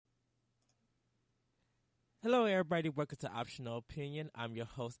Hello, everybody. Welcome to Optional Opinion. I'm your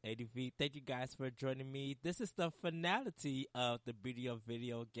host, ADV. Thank you guys for joining me. This is the finality of the beauty of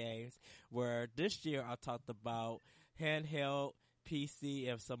video games, where this year I talked about handheld,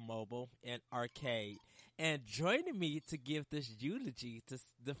 PC, and some mobile and arcade. And joining me to give this eulogy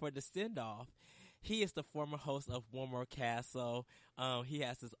for the send off, he is the former host of One More Castle. He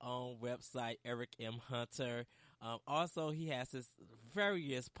has his own website, Eric M. Hunter. Also, he has his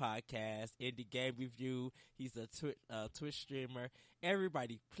various podcasts, Indie Game Review. He's a Twitch streamer.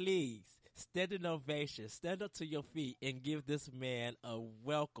 Everybody, please stand in ovation, stand up to your feet, and give this man a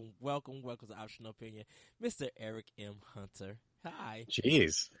welcome to Optional Opinion, Mr. Eric M. Hunter. Hi.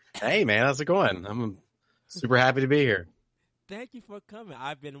 Jeez. Hey, man, how's it going? I'm super happy to be here. Thank you for coming.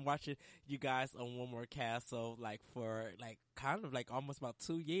 I've been watching you guys on One More Castle for kind of almost about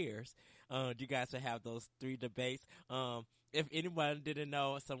 2 years. You guys will have those three debates. If anyone didn't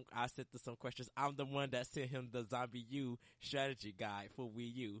know, I sent some questions. I'm the one that sent him the Zombie U strategy guide for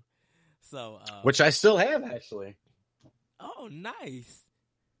Wii U. So, which I still have, actually. Oh, nice.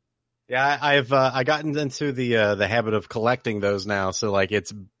 Yeah, I've gotten into the habit of collecting those now. So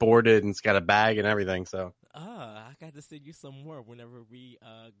it's boarded and it's got a bag and everything. So I got to send you some more whenever we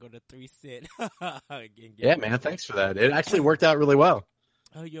go to 3 cent. Yeah, man, thanks for that. It actually worked out really well.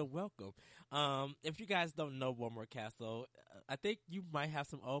 Oh, you're welcome. If you guys don't know One More Castle, I think you might have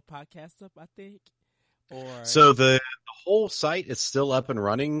some old podcasts up, I think. So the whole site is still up and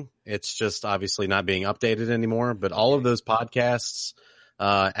running. It's just obviously not being updated anymore. But all of those podcasts,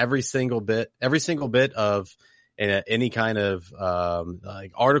 every single bit of any kind of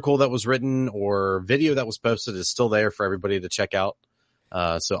article that was written or video that was posted is still there for everybody to check out.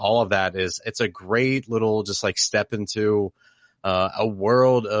 So all of that it's a great little just step into a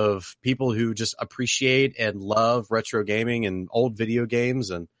world of people who just appreciate and love retro gaming and old video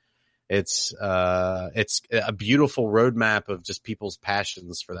games, and it's a beautiful roadmap of just people's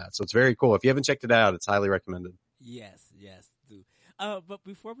passions for that. So it's very cool. If you haven't checked it out, it's highly recommended. Yes, do. But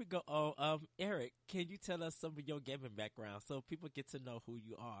before we go on, Eric, can you tell us some of your gaming background so people get to know who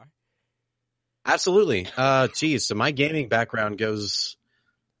you are? Absolutely. So my gaming background goes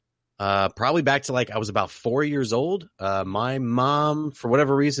probably back to I was about 4 years old. My mom, for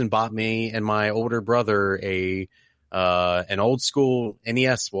whatever reason, bought me and my older brother an old school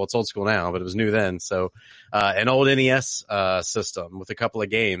NES. Well, it's old school now, but it was new then. So, an old NES, system with a couple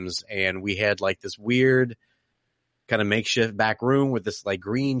of games. And we had this weird kind of makeshift back room with this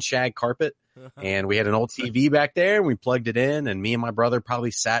green shag carpet. And we had an old TV back there and we plugged it in, and me and my brother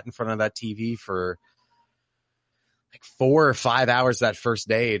probably sat in front of that TV for 4 or 5 hours that first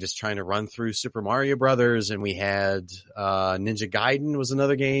day, just trying to run through Super Mario Brothers. And we had, Ninja Gaiden was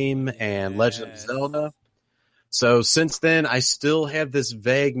another game, and Legend of Zelda. So since then, I still have this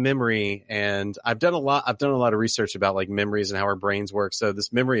vague memory, and I've done a lot of research about memories and how our brains work. So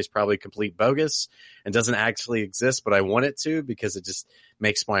this memory is probably complete bogus and doesn't actually exist, but I want it to because it just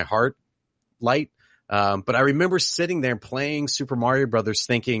makes my heart light. But I remember sitting there playing Super Mario Brothers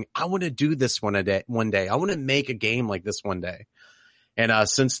thinking, I want to do this one day. I want to make a game like this one day. And,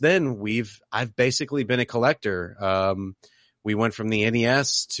 since then I've basically been a collector. We went from the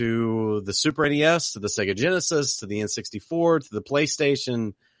NES to the Super NES to the Sega Genesis to the N64 to the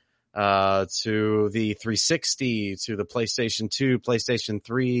PlayStation, to the 360 to the PlayStation 2, PlayStation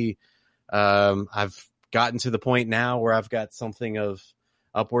 3. I've gotten to the point now where I've got something of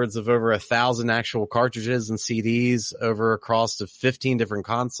upwards of over 1,000 actual cartridges and CDs over across to 15 different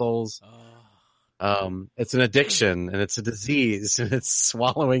consoles. It's an addiction and it's a disease and it's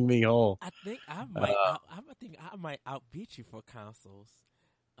swallowing me whole. I think I might outbeat you for consoles.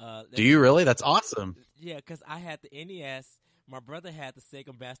 Do you really? That's awesome. Yeah, because I had the NES. My brother had the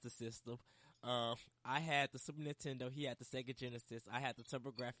Sega Master System. I had the Super Nintendo. He had the Sega Genesis. I had the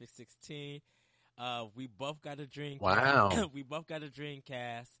TurboGrafx 16. We both got a Dreamcast. Wow. We both got a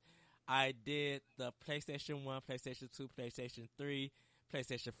Dreamcast. I did the PlayStation 1, PlayStation 2, PlayStation 3,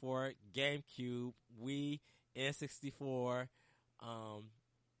 PlayStation 4, GameCube, Wii, N64,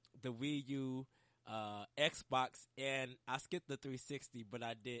 the Wii U, Xbox, and I skipped the 360, but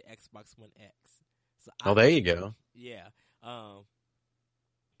I did Xbox One X. So there you go. Yeah.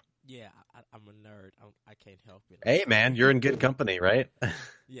 Yeah, I'm a nerd. I can't help it. Hey, man, you're in good company, right?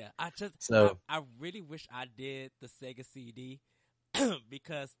 Yeah, I really wish I did the Sega CD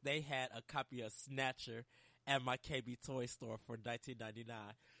because they had a copy of Snatcher at my KB Toy Store for $19.99.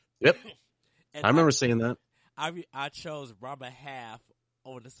 Yep, I remember seeing that. I chose Rama Half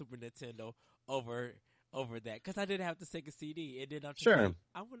on the Super Nintendo over that because I didn't have the Sega CD, and then I'm just sure.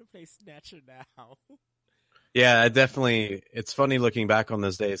 I want to play Snatcher now. Yeah, it's funny looking back on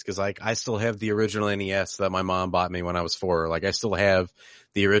those days because like I still have the original NES that my mom bought me when I was 4. Like I still have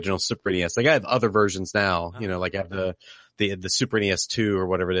the original Super NES. Like I have other versions now, like I have the Super NES 2 or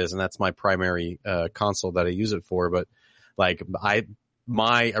whatever it is. And that's my primary, console that I use it for. But like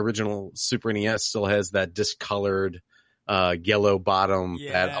my original Super NES still has that discolored, yellow bottom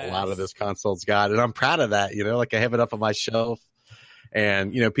that a lot of those consoles got. And I'm proud of that, like I have it up on my shelf.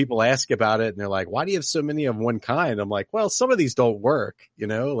 And, people ask about it and they're like, why do you have so many of one kind? I'm like, well, some of these don't work,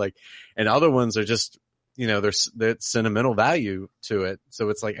 and other ones are just, there's sentimental value to it. So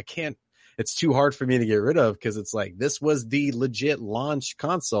it's like, it's too hard for me to get rid of because it's like, this was the legit launch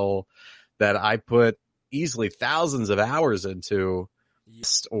console that I put easily thousands of hours into,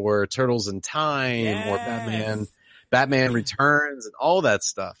 or Turtles in Time or Batman Returns and all that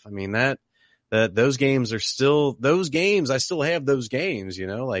stuff. I mean, those games are still those games. I still have those games,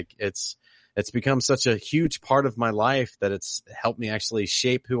 like it's become such a huge part of my life that it's helped me actually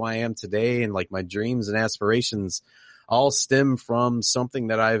shape who I am today. And like my dreams and aspirations all stem from something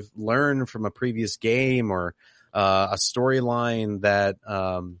that I've learned from a previous game or, a storyline that,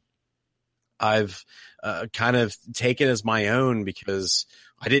 I've, kind of taken as my own because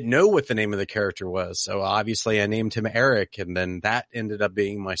I didn't know what the name of the character was. So obviously I named him Eric, and then that ended up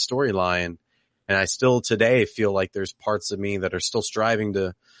being my storyline. And I still today feel like there's parts of me that are still striving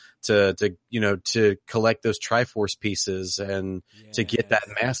to collect those Triforce pieces and to get that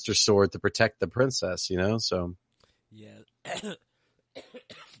Master Sword to protect the princess, so. Yeah.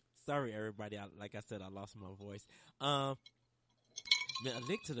 Sorry, everybody. Like I said, I lost my voice. Man, A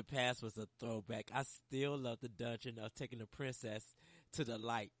Link to the Past was a throwback. I still love the dungeon of taking the princess to the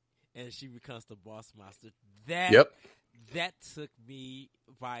light and she becomes the boss monster. That took me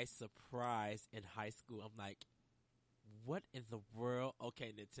by surprise in high school. I'm like, what in the world?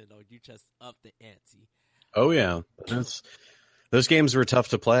 Okay, Nintendo, you just upped the ante. Oh, yeah. Those games were tough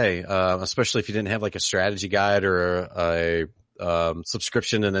to play, especially if you didn't have like a strategy guide or a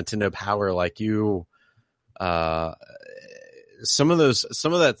subscription to Nintendo Power. Like some of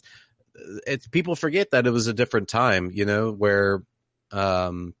that, people forget that it was a different time, where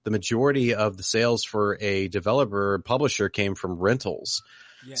the majority of the sales for a developer or publisher came from rentals.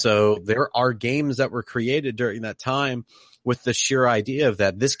 Yeah. So there are games that were created during that time with the sheer idea of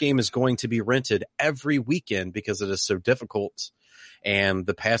that this game is going to be rented every weekend because it is so difficult. And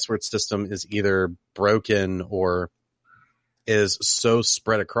the password system is either broken or is so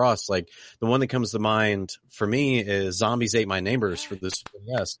spread across. Like the one that comes to mind for me is Zombies Ate My Neighbors for the Super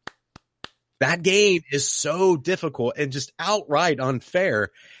NES. That game is so difficult and just outright unfair.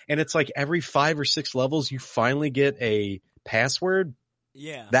 And it's like every 5 or 6 levels, you finally get a password.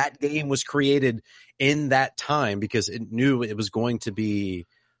 Yeah. That game was created in that time because it knew it was going to be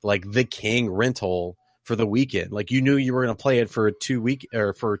like the king rental for the weekend. Like you knew you were going to play it for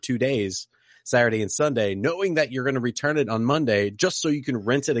 2 days, Saturday and Sunday, knowing that you're going to return it on Monday just so you can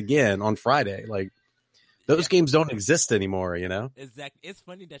rent it again on Friday. Like, those games don't exist anymore, Exactly. It's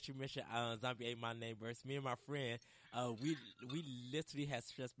funny that you mentioned Zombie Ate My Neighbors. Me and my friend, we literally has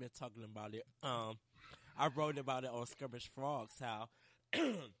just been talking about it. I wrote about it on Skirmish Frogs, how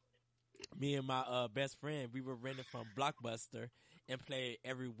me and my best friend, we were renting from Blockbuster and play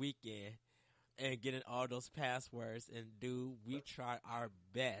every weekend and getting all those passwords. And dude, we tried our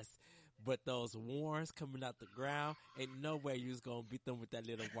best. But those worms coming out the ground, ain't no way you was going to beat them with that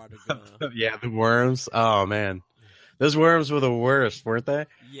little water gun. Yeah, the worms. Oh, man. Those worms were the worst, weren't they?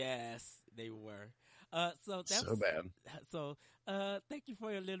 Yes, they were. So that's so bad. So, thank you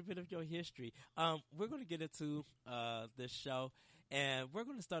for a little bit of your history. We're going to get into this show, and we're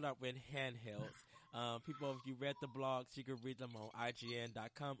going to start out with handhelds. People, if you read the blogs, you can read them on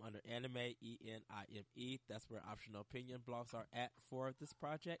IGN.com under anime, ENIME. That's where Optional Opinion blogs are at for this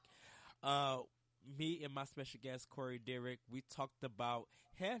project. Me and my special guest, Corey Derrick, we talked about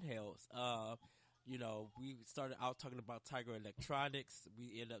handhelds. We started out talking about Tiger Electronics.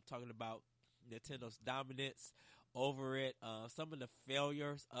 We ended up talking about Nintendo's dominance over it. Some of the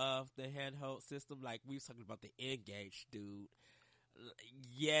failures of the handheld system, like we was talking about the N-Gage, dude.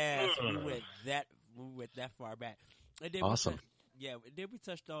 Yes, we went that far back. And then awesome. Then we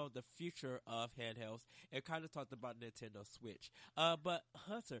touched on the future of handhelds and kind of talked about Nintendo Switch. But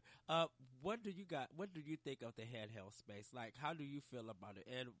Hunter, what do you think of the handheld space? Like, how do you feel about it,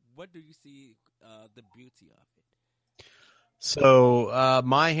 and what do you see the beauty of it? So,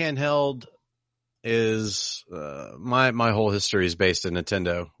 my handheld is my whole history is based in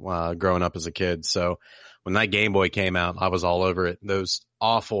Nintendo. Growing up as a kid, so when that Game Boy came out, I was all over it. Those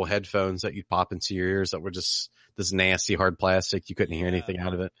awful headphones that you'd pop into your ears that were just this nasty hard plastic. You couldn't hear anything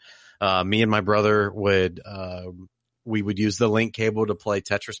out of it. Me and my brother would we would use the link cable to play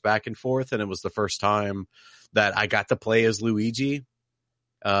Tetris back and forth, and it was the first time that I got to play as Luigi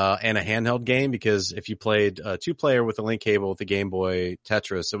and a handheld game, because if you played 2-player with a link cable with the Game Boy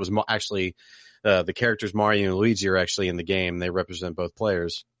Tetris, it was actually the characters Mario and Luigi are actually in the game. They represent both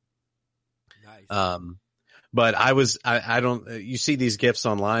players. Nice. But I don't, you see these GIFs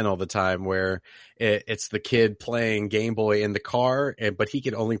online all the time where it's the kid playing Game Boy in the car, but he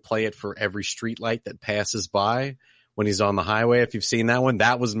can only play it for every street light that passes by when he's on the highway. If you've seen that one,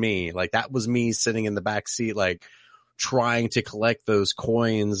 that was me. Like, that was me sitting in the back seat, like trying to collect those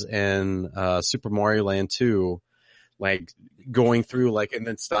coins in Super Mario Land 2, like going through, like, and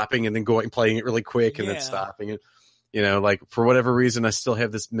then stopping and then playing it really quick and then stopping it. You know, like, for whatever reason, I still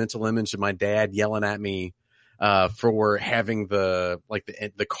have this mental image of my dad yelling at me for having the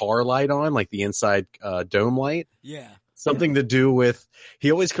car light on, like the inside dome light. Yeah. Something to do with,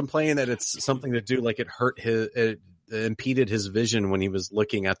 he always complained that it's something to do, like it impeded his vision when he was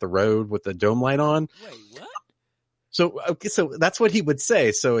looking at the road with the dome light on. Wait, what? So that's what he would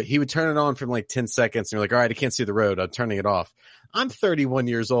say. So he would turn it on for like 10 seconds and you're like, all right, I can't see the road. I'm turning it off. I'm 31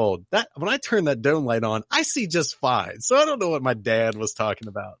 years old. When I turn that dome light on, I see just fine. So I don't know what my dad was talking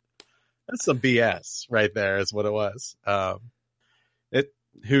about. That's some BS right there is what it was.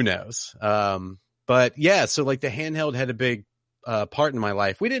 Who knows? But yeah, so like the handheld had a big part in my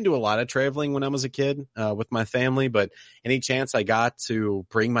life. We didn't do a lot of traveling when I was a kid with my family, but any chance I got to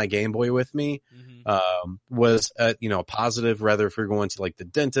bring my Game Boy with me was a positive, whether if you're going to like the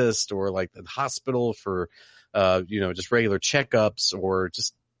dentist or like the hospital for just regular checkups or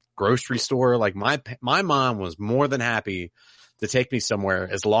just grocery store. Like my mom was more than happy to take me somewhere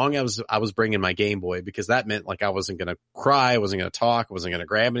as long as I was bringing my Game Boy, because that meant like I wasn't going to cry, I wasn't going to talk, I wasn't going to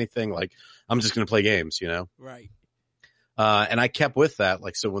grab anything. Like, I'm just going to play games, Right. And I kept with that.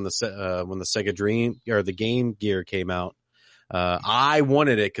 Like, so when the Sega Dream or the Game Gear came out, I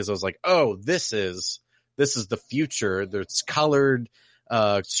wanted it because I was like, oh, this is the future. It's colored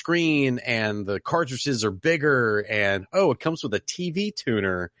screen and the cartridges are bigger, and it comes with a TV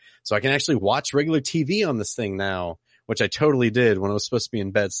tuner, so I can actually watch regular TV on this thing now, which I totally did when I was supposed to be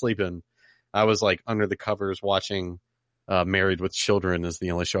in bed sleeping. I was like under the covers watching Married with Children is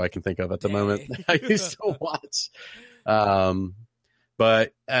the only show I can think of at the moment I used to watch.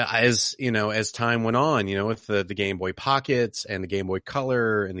 But as time went on, with the Game Boy Pockets and the Game Boy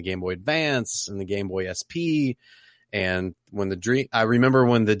Color and the Game Boy Advance and the Game Boy SP, and when I remember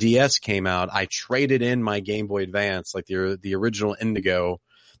when the DS came out, I traded in my Game Boy Advance, like the original Indigo,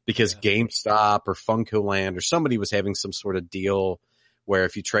 because GameStop or Funko Land or somebody was having some sort of deal where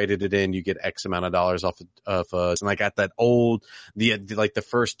if you traded it in, you get X amount of dollars off of us. And I got that old, the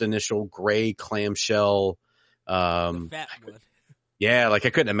first initial gray clamshell. The fat one. Yeah, like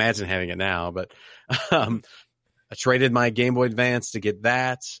I couldn't imagine having it now, but I traded my Game Boy Advance to get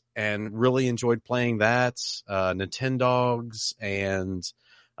that and really enjoyed playing that. Nintendogs and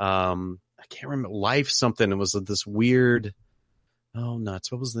I can't remember, Life something. It was this weird,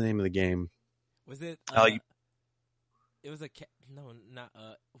 nuts. What was the name of the game? Was it? It was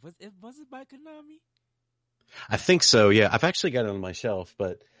was it by Konami? I think so. Yeah, I've actually got it on my shelf,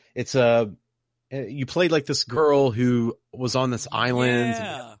 but it's you played like this girl who was on this island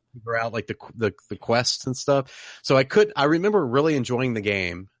and figure out like the quests and stuff. So I remember really enjoying the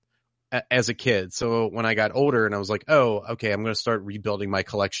game as a kid. So when I got older and I was like, oh, okay, I'm going to start rebuilding my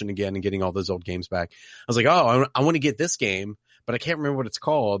collection again and getting all those old games back. I was like, oh, I want to get this game, but I can't remember what it's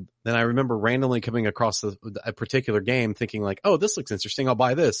called. Then I remember randomly coming across a particular game thinking like, oh, this looks interesting. I'll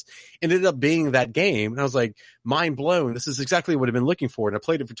buy this. Ended up being that game. And I was like, mind blown. This is exactly what I've been looking for. And I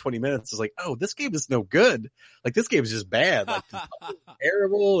played it for 20 minutes. I was like, oh, this game is no good. Like, this game is just bad. Like, it's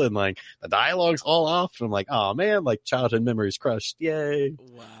terrible. And like the dialogue's all off. And I'm like, oh man, like childhood memories crushed. Yay.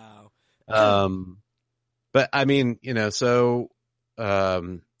 Wow. But I mean,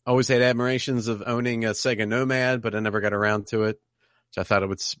 always had admirations of owning a Sega Nomad, but I never got around to it. Which I thought it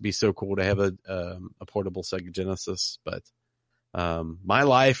would be so cool to have a portable Sega Genesis. But my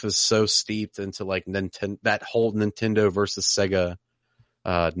life is so steeped into like that whole Nintendo versus Sega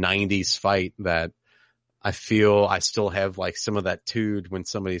 90s fight that I feel I still have like some of that tood when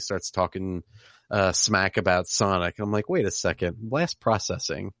somebody starts talking smack about Sonic. I'm like, wait a second, blast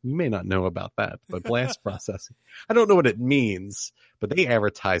processing. You may not know about that, but blast processing. I don't know what it means, but they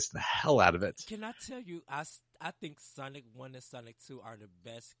advertise the hell out of it. Can I tell you, I think Sonic 1 and Sonic 2 are the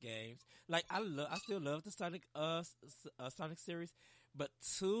best games. Like, I still love the Sonic series, but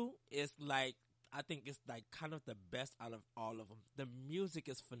 2 is like, I think it's like kind of the best out of all of them. The music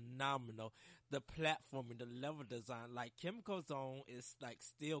is phenomenal. The platforming, the level design, like Chemical Zone is like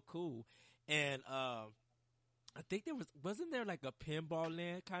still cool. And I think wasn't there like a pinball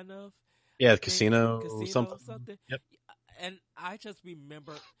land kind of Yeah, casino something. something? Yep. And I just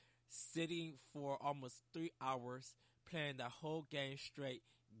remember sitting for almost 3 hours playing the whole game straight,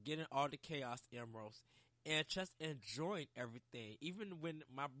 getting all the Chaos Emeralds, and just enjoying everything. Even when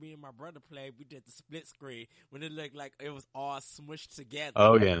me and my brother played, we did the split screen when it looked like it was all smushed together.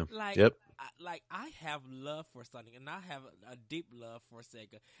 Oh yeah. Like, Yep. I have love for Sonic, and I have a deep love for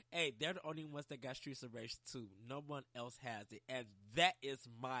Sega. Hey, they're the only ones that got Streets of Rage 2. No one else has it, and that is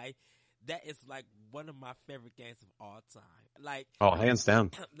like one of my favorite games of all time. Like, oh, hands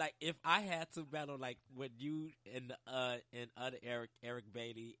down. Like if I had to battle like with you and other Eric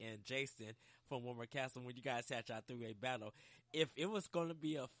Beatty and Jason from Warmer Castle when you guys had your 3-way battle, if it was gonna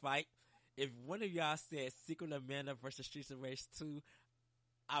be a fight, if one of y'all said Secret of Mana versus Streets of Rage 2,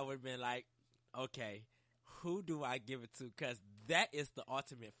 I would have been like, okay, who do I give it to? Because that is the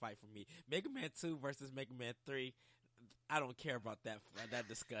ultimate fight for me. Mega Man 2 versus Mega Man 3. I don't care about that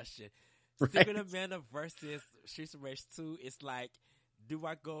discussion. Right. Secret of Mana versus Streets of Rage 2 is like, do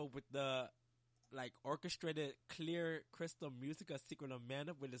I go with the like orchestrated, clear, crystal music of Secret of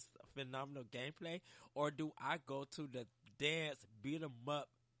Mana with its phenomenal gameplay, or do I go to the dance, beat 'em up,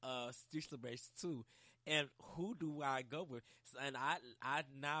 Streets of Rage 2? And who do I go with? And I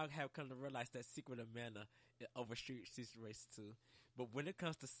now have come to realize that Secret of Mana over Streets of Rage 2. But when it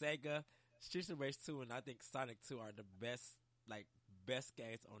comes to Sega, Streets of Rage 2 and I think Sonic 2 are the best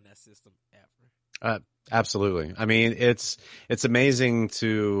games on that system ever. Absolutely. I mean, it's amazing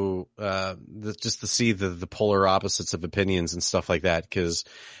to just to see the polar opposites of opinions and stuff like that. Because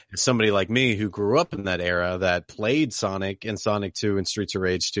somebody like me who grew up in that era that played Sonic and Sonic 2 and Streets of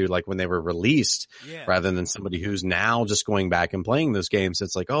Rage 2 like when they were released, rather than somebody who's now just going back and playing those games,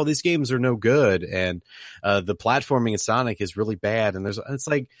 it's like, oh, these games are no good, and the platforming in Sonic is really bad. And it's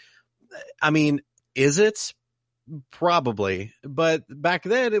like, I mean, is it? Probably, but back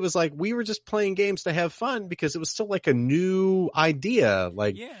then it was like we were just playing games to have fun because it was still like a new idea.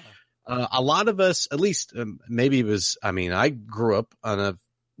 Like, a lot of us, at least maybe it was. I mean, I grew up on a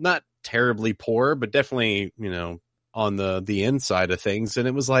not terribly poor, but definitely on the inside of things, and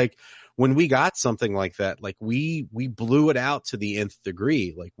it was like when we got something like that, like we blew it out to the nth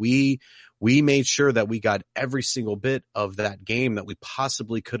degree. Like we made sure that we got every single bit of that game that we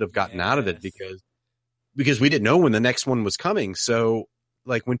possibly could have gotten out of it because we didn't know when the next one was coming. So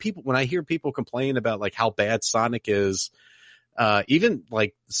like when I hear people complain about like how bad Sonic is, even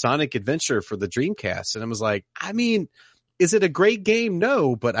like Sonic Adventure for the Dreamcast, and I was like, I mean, is it a great game?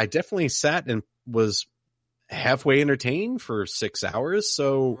 No, but I definitely sat and was halfway entertained for 6 hours.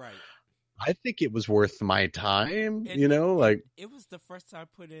 So I think it was worth my time, and it was the first time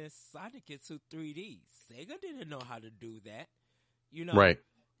putting Sonic into 3D. Sega didn't know how to do that, Right.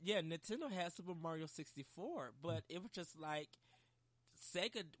 Yeah, Nintendo had Super Mario 64, but it was just like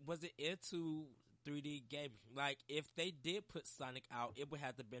Sega wasn't into 3D gaming. Like, if they did put Sonic out, it would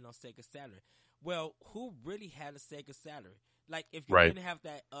have to been on Sega Saturn. Well, who really had a Sega Saturn? Like, if you didn't have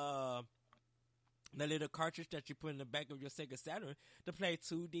that the little cartridge that you put in the back of your Sega Saturn to play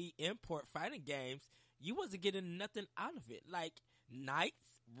 2D import fighting games, you wasn't getting nothing out of it. Like, Knights?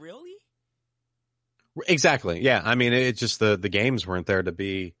 Really? Exactly. Yeah. I mean, it just the games weren't there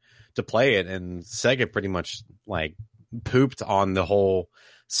to play it, and Sega pretty much like pooped on the whole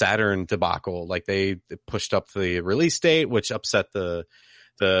Saturn debacle. Like they pushed up the release date, which upset the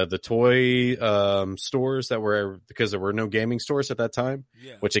toy stores that were, because there were no gaming stores at that time.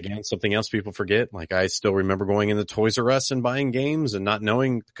 Yeah. Which again, something else people forget. Like I still remember going into Toys R Us and buying games and not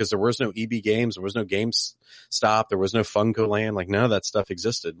knowing, because there was no EB Games, there was no GameStop, there was no Funko Land. Like none of that stuff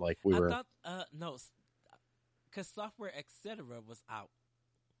existed. Like we were. No. Because Software Etc. was out.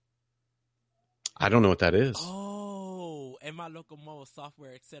 I don't know what that is. Oh, and My Local Mall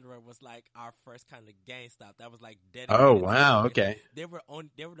Software Etc. was like our first kind of GameStop. That was like dedicated. Oh wow, okay. They were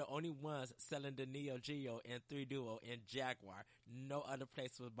the only ones selling the Neo Geo and 3DO and Jaguar. No other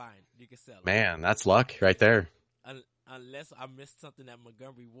place was buying. You can sell it. Man, that's luck right there. Unless I missed something at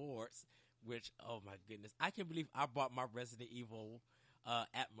Montgomery Wards, which, oh my goodness, I can't believe I bought my Resident Evil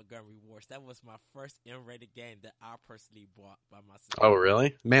at Montgomery Wars. That was my first M-rated game that I personally bought by myself. Oh,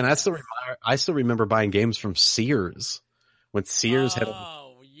 really? Man, I still remember buying games from Sears. When Sears had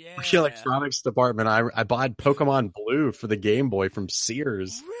a electronics department, I bought Pokemon Blue for the Game Boy from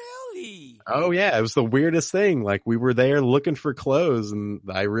Sears. Really? Oh yeah, it was the weirdest thing. Like we were there looking for clothes, and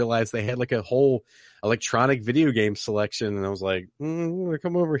I realized they had like a whole electronic video game selection, and I was like, I'm gonna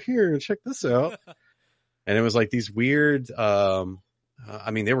come over here and check this out. And it was like these weird.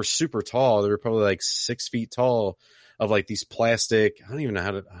 I mean, they were super tall. They were probably like 6 feet tall, of like these plastic. I don't even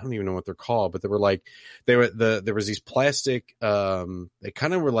know what they're called, but there was these plastic. They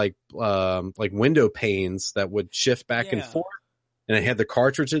kind of were like window panes that would shift back and forth. And it had the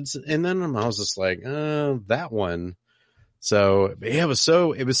cartridges in them. And I was just like, that one. So yeah, it was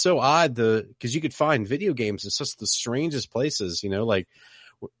so odd because you could find video games in such the strangest places, like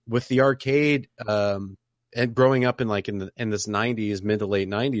with the arcade, and growing up in this 90s, mid to late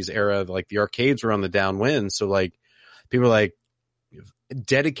 90s era, like the arcades were on the downwind. So like people like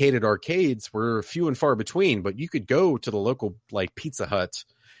dedicated arcades were few and far between, but you could go to the local like Pizza Hut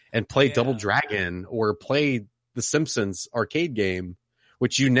and play Double Dragon or play the Simpsons arcade game,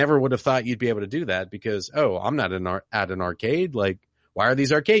 which you never would have thought you'd be able to do that because, I'm not at an arcade. Like, why are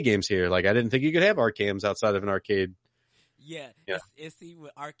these arcade games here? Like, I didn't think you could have arcades outside of an arcade. Yeah. It's see,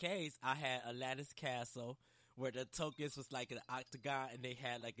 with arcades, I had Aladdin's Castle where the tokens was like an octagon and they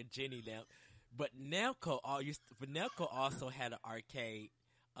had like a genie lamp. But Namco also had an arcade,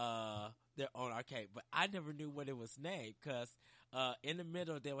 their own arcade. But I never knew what it was named because in the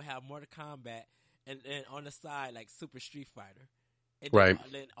middle they would have Mortal Kombat. And then on the side, like Super Street Fighter. And right.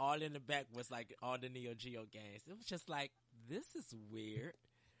 Then all in the back was like all the Neo Geo games. It was just like, this is weird.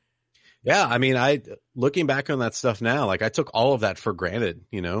 Yeah, I mean, looking back on that stuff now, like I took all of that for granted,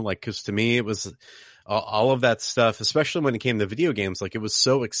 like because to me it was all of that stuff, especially when it came to video games, like it was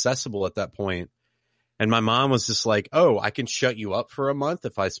so accessible at that point. And my mom was just like, "Oh, I can shut you up for a month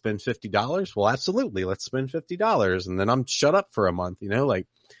if I spend $50." Well, absolutely, let's spend $50, and then I'm shut up for a month. Like.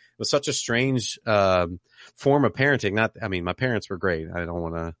 Was such a strange form of parenting. My parents were great. I don't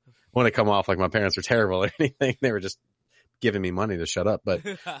want to come off like my parents were terrible or anything. They were just giving me money to shut up. But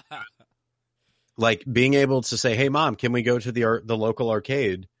like being able to say, "Hey, Mom, can we go to the local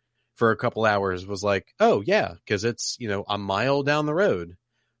arcade for a couple hours?" was like, "Oh yeah," because it's a mile down the road.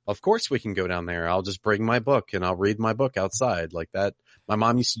 Of course we can go down there. I'll just bring my book and I'll read my book outside like that. My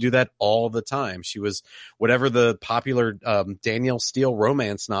mom used to do that all the time. She was whatever the popular Danielle Steele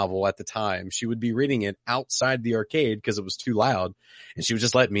romance novel at the time. She would be reading it outside the arcade because it was too loud. And she would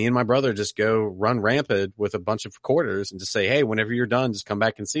just let me and my brother just go run rampant with a bunch of quarters and just say, "Hey, whenever you're done, just come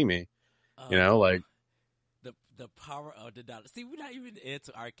back and see me." Like. The power of the dollar. See, we're not even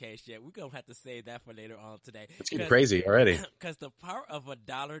into arcades yet. We're going to have to save that for later on today. It's getting crazy already. Because the power of a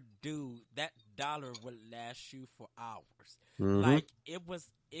dollar, dude, that dollar would last you for hours. Mm-hmm. Like,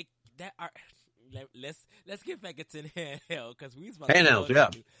 let's get back into the handheld because we was about handheld,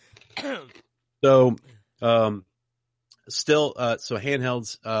 yeah. So, so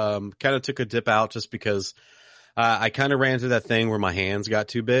handhelds, kind of took a dip out just because I kind of ran through that thing where my hands got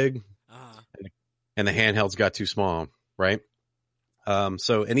too big. And the handhelds got too small, right?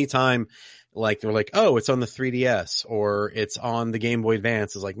 So anytime like they're like, "Oh, it's on the 3DS or it's on the Game Boy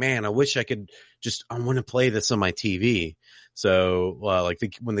Advance," it's like, man, I wish I could I want to play this on my TV. So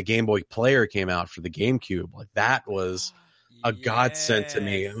when the Game Boy Player came out for the GameCube, like that was a godsend to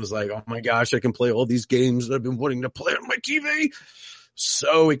me. It was like, oh my gosh, I can play all these games that I've been wanting to play on my TV.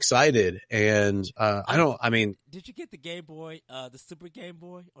 So excited. And did you get the Game Boy, the Super Game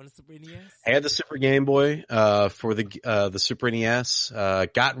Boy on the Super NES? I had the Super Game Boy for the Super NES.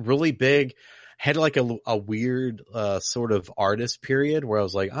 Got really big. Had like a weird sort of artist period where I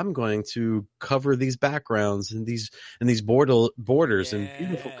was like, I'm going to cover these backgrounds and these borders and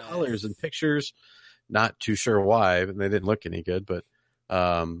beautiful colors and pictures. Not too sure why, but they didn't look any good. But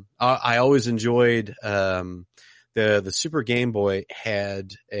I always enjoyed the Super Game Boy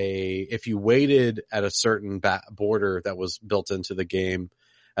had if you waited at a certain border that was built into the game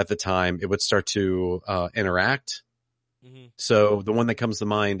at the time, it would start to interact. Mm-hmm. So the one that comes to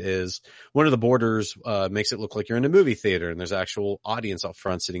mind is one of the borders makes it look like you're in a movie theater and there's actual audience up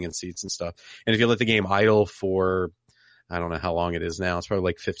front sitting in seats and stuff. And if you let the game idle for, I don't know how long it is now, it's probably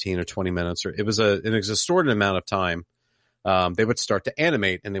like 15 or 20 minutes, or it was an extorted amount of time. They would start to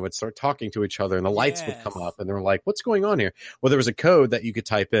animate and they would start talking to each other and the lights would come up and they were like, "What's going on here?" Well, there was a code that you could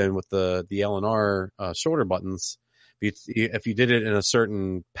type in with the L and R shoulder buttons. If you did it in a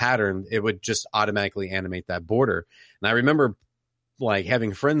certain pattern, it would just automatically animate that border. And I remember like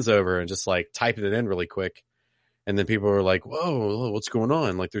having friends over and just like typing it in really quick. And then people were like, "Whoa, what's going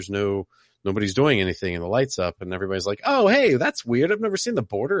on?" Like there's nobody's doing anything and the light's up and everybody's like, "Oh, hey, that's weird. I've never seen the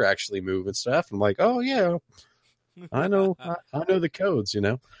border actually move and stuff." I'm like, "Oh yeah. I know the codes,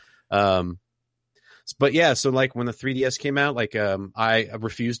 So But yeah, so like when the 3DS came out, like I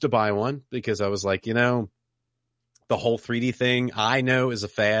refused to buy one because I was like, the whole 3D thing I know is a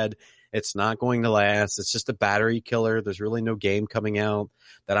fad. It's not going to last. It's just a battery killer. There's really no game coming out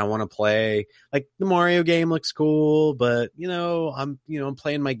that I want to play. Like the Mario game looks cool, but I'm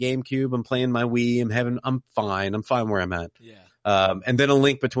playing my GameCube. I'm playing my Wii. I'm fine. I'm fine where I'm at. Yeah. And then A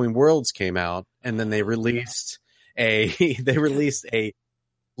Link Between Worlds came out, and then they released a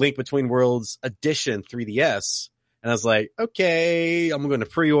Link Between Worlds Edition 3DS. And I was like, okay, I'm going to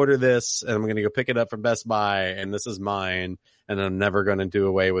pre-order this and I'm going to go pick it up from Best Buy and this is mine and I'm never going to do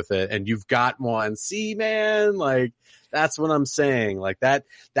away with it. And you've got one. See, man, like that's what I'm saying. Like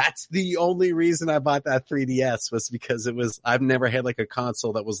that's the only reason I bought that 3DS was because I've never had like a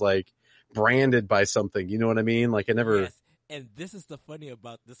console that was like branded by something. You know what I mean? Like I never. Yes. And this is the funny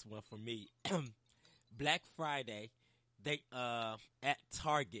about this one for me. Black Friday, they at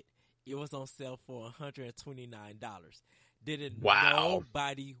Target, it was on sale for $129. Didn't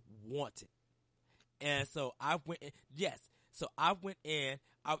nobody want it? And so I went. So I went in.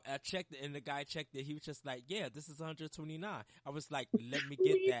 I checked it, and the guy checked it. He was just like, "Yeah, this is $129." I was like, "Let me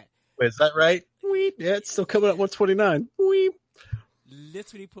get that." Wait, is that right? Weep. Yeah, it's still coming up $129. Weep.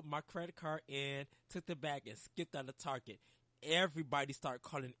 Literally put my credit card in, took the bag, and skipped out of Target. Everybody started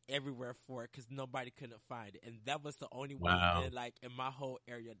calling everywhere for it because nobody couldn't find it, and that was the only one in my whole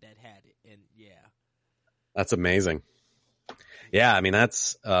area that had it. And yeah, that's amazing. Yeah, I mean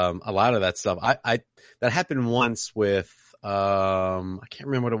that's a lot of that stuff. I that happened once with I can't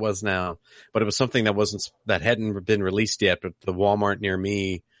remember what it was now, but it was something that hadn't been released yet, but the Walmart near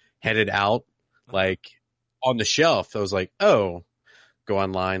me had it out like on the shelf. I was like, oh, go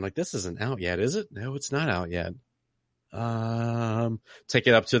online, like this isn't out yet, is it? No, it's not out yet. Take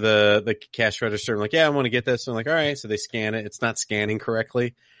it up to the cash register. I'm like, yeah, I want to get this. I'm like, all right. So they scan it. It's not scanning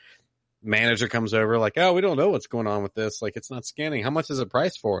correctly. Manager comes over like, oh, we don't know what's going on with this. Like, it's not scanning. How much is it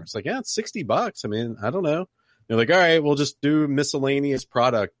priced for? It's like, yeah, it's $60. I mean, I don't know. They're like, all right, we'll just do miscellaneous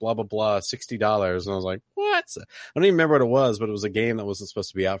product, blah, blah, blah, $60. And I was like, what? I don't even remember what it was, but it was a game that wasn't supposed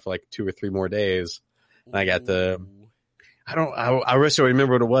to be out for like 2 or 3 more days. And I got I wish I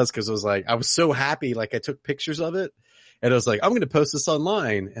remember what it was because it was like, I was so happy. Like I took pictures of it. And I was like, I'm going to post this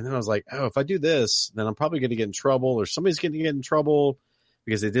online. And then I was like, oh, if I do this, then I'm probably going to get in trouble or somebody's going to get in trouble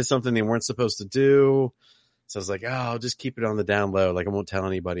because they did something they weren't supposed to do. So I was like, oh, I'll just keep it on the down low. Like I won't tell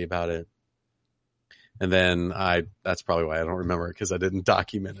anybody about it. And then that's probably why I don't remember it because I didn't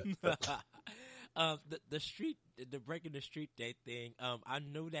document it. The breaking the street date thing. I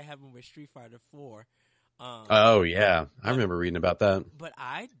know that happened with Street Fighter 4. Oh yeah. I remember reading about that. But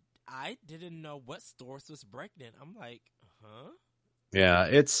I didn't know what stores was breaking it. I'm like, huh?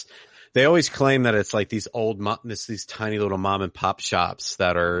 Yeah, they always claim that it's like these these tiny little mom and pop shops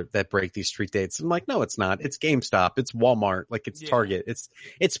that break these street dates. I'm like, no, it's not. It's GameStop. It's Walmart. Like it's Target.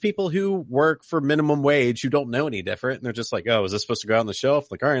 It's people who work for minimum wage who don't know any different. And they're just like, oh, is this supposed to go out on the shelf?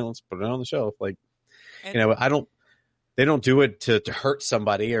 Like, all right, let's put it on the shelf. Like, they don't do it to hurt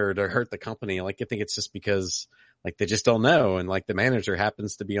somebody or to hurt the company. Like, I think it's just because like they just don't know. And like the manager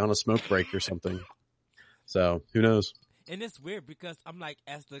happens to be on a smoke break or something. So who knows? And it's weird because I'm like,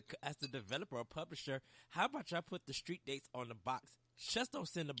 as the developer or publisher, how about y'all put the street dates on the box? Just don't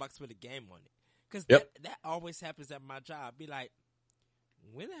send the box with a game on it. Because that always happens at my job. Be like,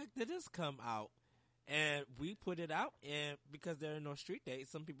 when the heck did this come out? And we put it out, and because there are no street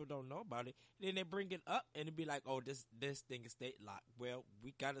dates, some people don't know about it. Then they bring it up, and it'd be like, oh, this thing is state locked. Well,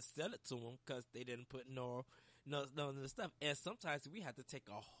 we got to sell it to them because they didn't put no stuff. And sometimes we have to take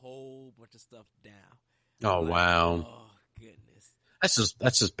a whole bunch of stuff down. Oh, wow. Oh, goodness.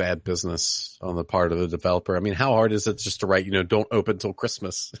 That's just bad business on the part of the developer. I mean, how hard is it just to write, don't open till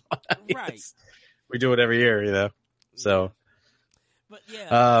Christmas? Right. We do it every year, So. But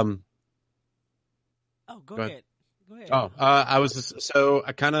yeah. Go ahead.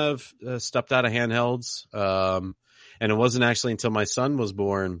 I kind of stepped out of handhelds. And it wasn't actually until my son was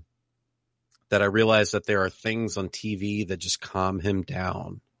born that I realized that there are things on TV that just calm him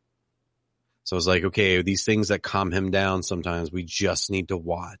down. So I was like, okay, these things that calm him down sometimes we just need to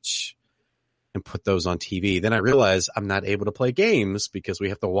watch and put those on TV. Then I realized I'm not able to play games because we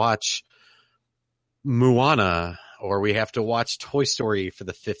have to watch Moana or we have to watch Toy Story for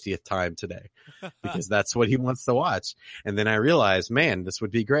the 50th time today because that's what he wants to watch. And then I realized, man, this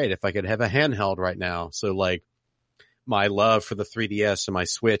would be great if I could have a handheld right now. So like my love for the 3DS and my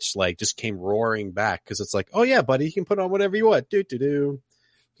Switch like just came roaring back because it's like, oh yeah, buddy, you can put on whatever you want.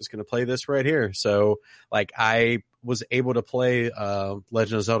 Just going to play this right here. So like I was able to play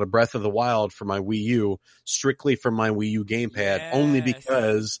Legend of Zelda Breath of the Wild for my Wii U strictly from my Wii U gamepad only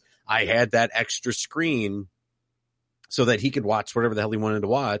because I had that extra screen so that he could watch whatever the hell he wanted to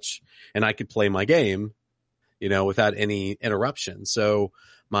watch and I could play my game, without any interruption. So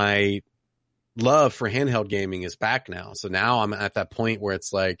my love for handheld gaming is back now. So now I'm at that point where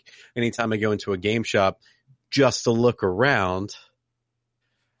it's like anytime I go into a game shop just to look around,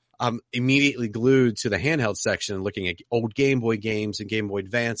 I'm immediately glued to the handheld section, looking at old Game Boy games and Game Boy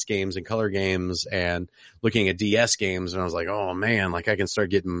Advance games and color games and looking at DS games. And I was like, oh man, like I can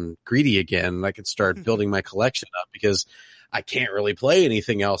start getting greedy again. I can start building my collection up because I can't really play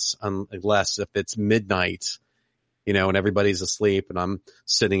anything else unless if it's midnight, and everybody's asleep and I'm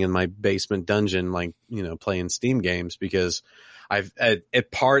sitting in my basement dungeon, like, playing Steam games because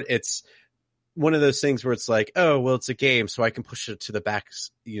it's one of those things where it's like, oh, well, it's a game, so I can push it to the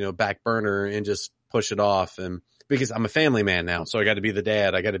back burner and just push it off. And because I'm a family man now, so I got to be the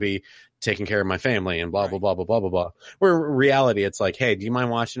dad. I got to be taking care of my family and blah, blah, blah, blah, blah, blah, blah. Where in reality, it's like, hey, do you mind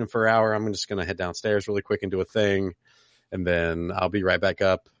watching it for an hour? I'm just going to head downstairs really quick and do a thing. And then I'll be right back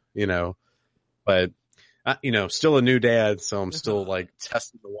up, but still a new dad. So I'm still like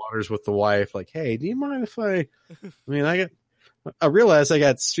testing the waters with the wife. Like, hey, do you mind if I realize I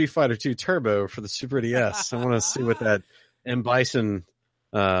got Street Fighter 2 Turbo for the Super DS. I want to see what that M. Bison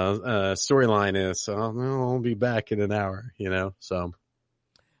storyline is. So I'll be back in an hour, so.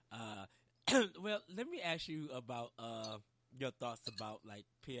 Well, let me ask you about your thoughts about like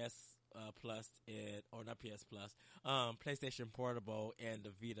PS Plus or not PS Plus, PlayStation Portable and the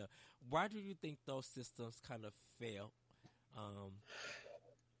Vita. Why do you think those systems kind of fail?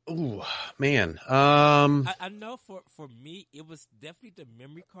 Ooh, man. I know for me, it was definitely the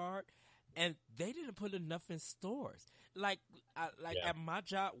memory card, and they didn't put enough in stores. Like at my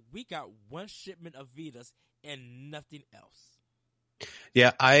job, we got one shipment of Vitas and nothing else.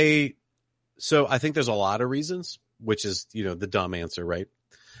 Yeah, I think there's a lot of reasons, which is, the dumb answer, right?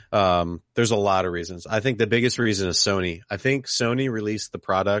 There's a lot of reasons. I think the biggest reason is Sony. I think Sony released the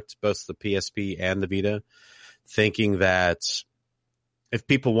product, both the PSP and the Vita, thinking that if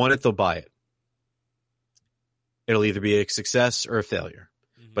people want it, they'll buy it. It'll either be a success or a failure,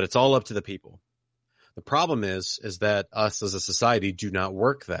 but it's all up to the people. The problem is that us as a society do not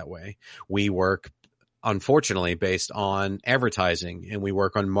work that way. We work, unfortunately, based on advertising, and we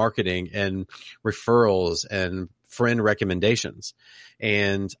work on marketing and referrals and friend recommendations.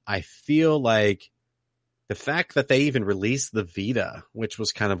 And I feel like the fact that they even released the Vita, which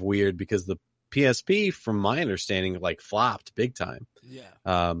was kind of weird because the PSP, from my understanding, like flopped big time. Yeah.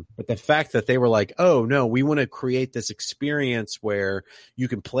 But the fact that they were like, oh no, we want to create this experience where you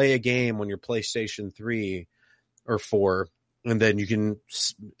can play a game on your PlayStation 3 or 4, and then you can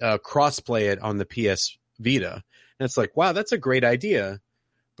cross-play it on the PS Vita. And it's like, wow, that's a great idea.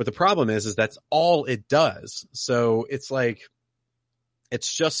 But the problem is that's all it does. So it's like,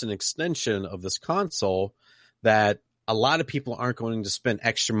 it's just an extension of this console that a lot of people aren't going to spend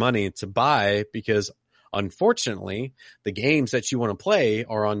extra money to buy because, unfortunately, the games that you want to play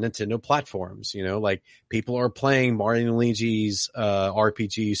are on Nintendo platforms. Like people are playing Mario and Luigi's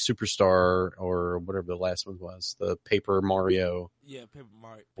RPG Superstar or whatever the last one was, the Paper Mario. Yeah, Paper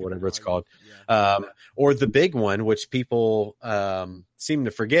Mario. Or whatever it's called. Yeah. Or the big one, which people seem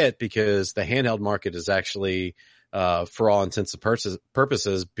to forget because the handheld market is actually, for all intents and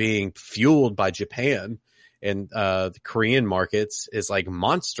purposes, being fueled by Japan. And the Korean markets is like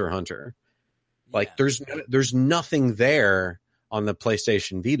Monster Hunter. Like there's nothing there on the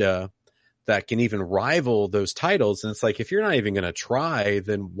PlayStation Vita that can even rival those titles. And it's like, if you're not even going to try,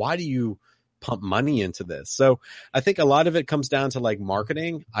 then why do you pump money into this? So I think a lot of it comes down to like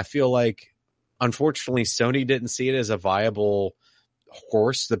marketing. I feel like, unfortunately, Sony didn't see it as a viable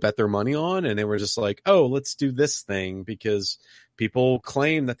horse to bet their money on. And they were just like, oh, let's do this thing because people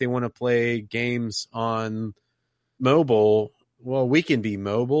claim that they want to play games on mobile. Well, we can be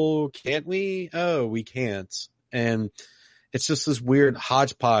mobile, can't we? Oh, we can't. And it's just this weird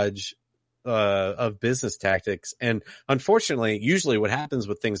hodgepodge of business tactics. And unfortunately, usually what happens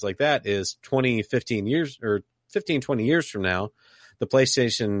with things like that is 20 years from now, the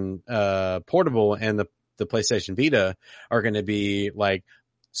PlayStation Portable and the PlayStation Vita are going to be like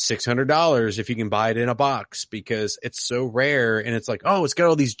 $600 if you can buy it in a box because it's so rare. And it's like, oh, it's got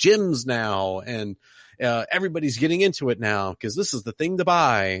all these gems now. And everybody's getting into it now because this is the thing to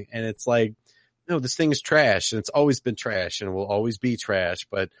buy. And it's like, no, this thing is trash and it's always been trash and will always be trash.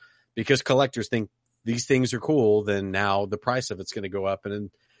 But because collectors think these things are cool, then now the price of it's going to go up. And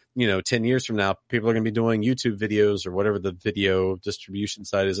then, 10 years from now, people are going to be doing YouTube videos or whatever the video distribution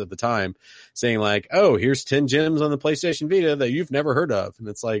site is at the time saying like, oh, here's 10 gems on the PlayStation Vita that you've never heard of. And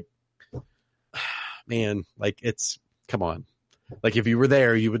it's like, man, like come on. Like if you were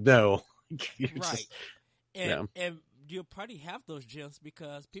there, you would know. Right. And you'll probably have those gems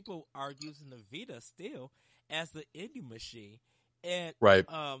because people are using the Vita still as the indie machine. And right.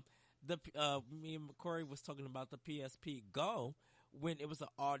 Me and Corey was talking about the PSP Go when it was an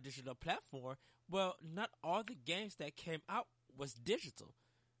all digital platform. Well, not all the games that came out was digital.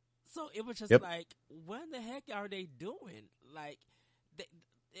 So it was just like, what the heck are they doing? Like,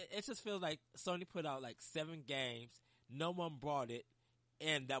 it just feels like Sony put out like 7 games, no one brought it,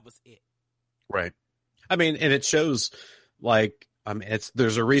 and that was it. Right. I mean, and it shows like,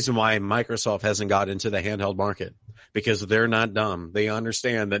 there's a reason why Microsoft hasn't got into the handheld market, because they're not dumb. They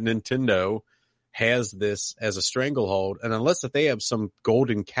understand that Nintendo has this as a stranglehold, and unless if they have some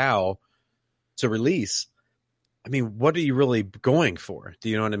golden cow to release, I mean, what are you really going for? Do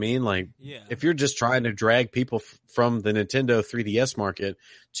you know what I mean? Like, if you're just trying to drag people from the Nintendo 3DS market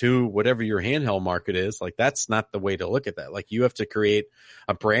to whatever your handheld market is, like, that's not the way to look at that. Like, you have to create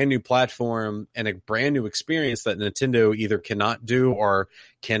a brand new platform and a brand new experience that Nintendo either cannot do or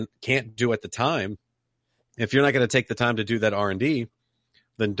can't do at the time. If you're not going to take the time to do that R&D,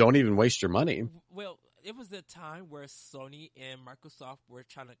 then don't even waste your money. Well, it was a time where Sony and Microsoft were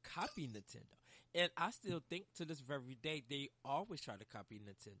trying to copy Nintendo. And I still think to this very day, they always try to copy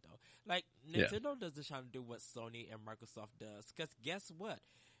Nintendo. Like, Nintendo doesn't try to do what Sony and Microsoft does. Because guess what?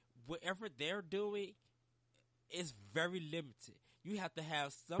 Whatever they're doing is very limited. You have to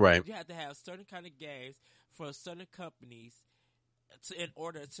have You have to have certain kind of games for certain companies in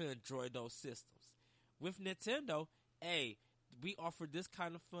order to enjoy those systems. With Nintendo, we offer this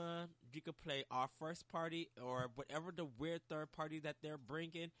kind of fun. You can play our first party or whatever the weird third party that they're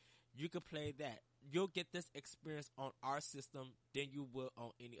bringing. You can play that. You'll get this experience on our system than you will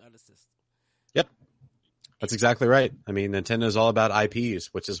on any other system. Yep. That's exactly right. I mean, Nintendo's all about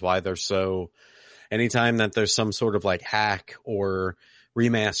IPs, which is why they're so, anytime that there's some sort of like hack or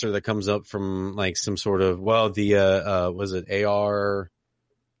remaster that comes up from like some sort of, was it AMR2,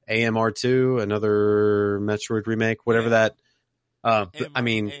 another Metroid remake, whatever that,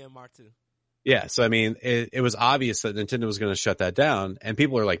 AMR2. Yeah, so I mean, it was obvious that Nintendo was going to shut that down, and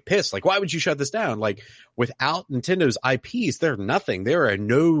people are like pissed. Like, why would you shut this down? Like, without Nintendo's IPs, they're nothing. They're a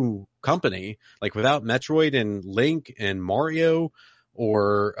no company. Like, without Metroid and Link and Mario,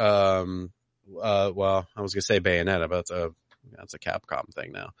 or I was going to say Bayonetta, but that's a Capcom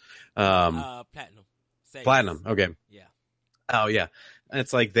thing now. Platinum. Platinum. Okay. Yeah. Oh yeah, and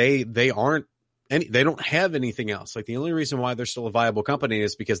it's like they aren't. They don't have anything else. Like, the only reason why they're still a viable company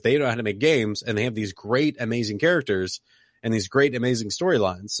is because they know how to make games, and they have these great, amazing characters and these great, amazing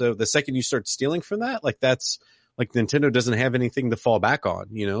storylines. So the second you start stealing from that, like, that's like Nintendo doesn't have anything to fall back on,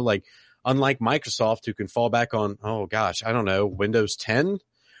 you know, like, unlike Microsoft, who can fall back on, oh gosh, I don't know, Windows 10,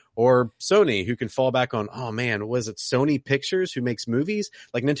 or Sony, who can fall back on, oh man, was it Sony Pictures who makes movies?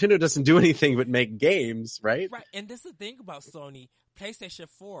 Like, Nintendo doesn't do anything but make games, right? Right. And this is the thing about Sony. PlayStation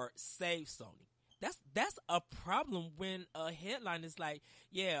 4 saved Sony. That's a problem when a headline is like,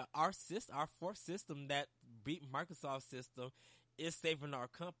 yeah, our fourth system that beat Microsoft's system is saving our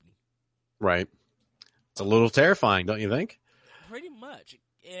company. Right. It's a little terrifying, don't you think? Pretty much.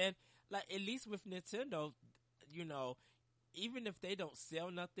 And like, at least with Nintendo, you know, even if they don't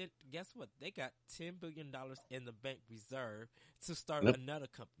sell nothing, guess what? They got $10 billion in the bank reserve to start another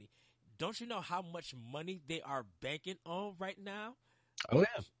company. Don't you know how much money they are banking on right now? Oh,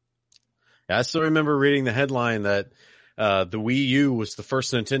 yeah. I still remember reading the headline that the Wii U was the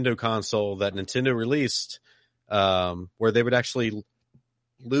first Nintendo console that Nintendo released where they would actually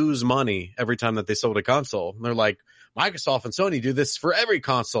lose money every time that they sold a console. And they're like, Microsoft and Sony do this for every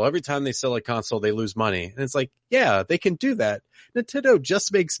console. Every time they sell a console, they lose money. And it's like, yeah, they can do that. Nintendo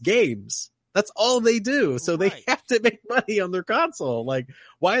just makes games. That's all they do. So they have to make money on their console. Like,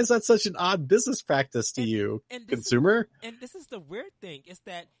 why is that such an odd business practice to you, consumer? And this is the weird thing, is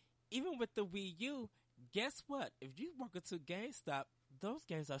that even with the Wii U, guess what? If you walk into GameStop, those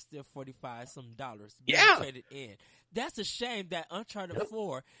games are still $45 being traded in. That's a shame that Uncharted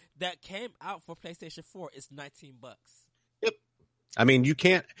 4 that came out for PlayStation 4 is $19. Yep. I mean, you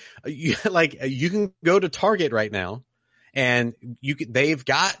can go to Target right now, and they've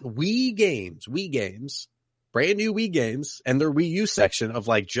got Wii games, brand new Wii games, and their Wii U section of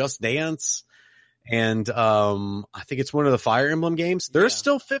like Just Dance. And I think it's one of the Fire Emblem games. They're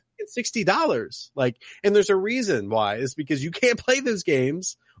still $50 and $60. Like, and there's a reason why. Is because you can't play those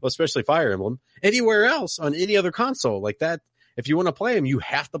games, well, especially Fire Emblem, anywhere else on any other console. Like that, if you want to play them, you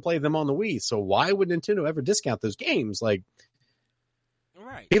have to play them on the Wii. So why would Nintendo ever discount those games? Like,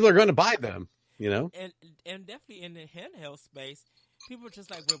 people are going to buy them, you know. And definitely in the handheld space, People are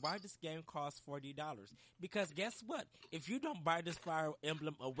just like, well, why this game cost $40? Because guess what? If you don't buy this Fire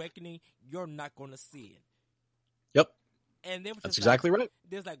Emblem Awakening, you're not going to see it. Yep. And they were That's just exactly like, right.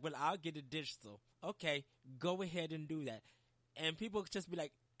 They're like, well, I'll get it digital. Okay, go ahead and do that. And people just be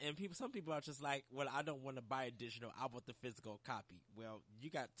like, some people are just like, well, I don't want to buy a digital. I want the physical copy. Well, you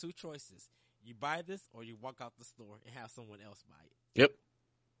got two choices. You buy this or you walk out the store and have someone else buy it. Yep.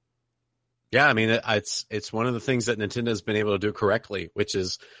 Yeah, I mean, it's one of the things that Nintendo's been able to do correctly, which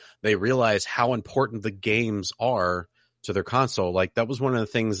is they realize how important the games are to their console. Like, that was one of the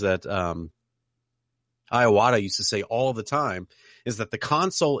things that Iwata used to say all the time, is that the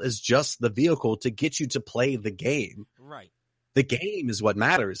console is just the vehicle to get you to play the game. Right. The game is what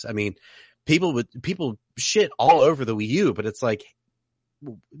matters. I mean, people shit all over the Wii U, but it's like,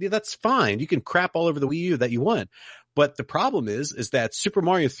 that's fine. You can crap all over the Wii U that you want. But the problem is that Super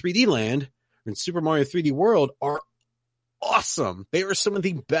Mario 3D Land and Super Mario 3D World are awesome. They are some of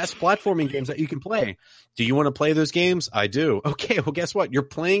the best platforming games that you can play. Do you want to play those games? I do. Okay, well, guess what? You're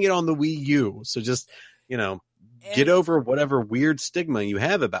playing it on the Wii U. So just, get over whatever weird stigma you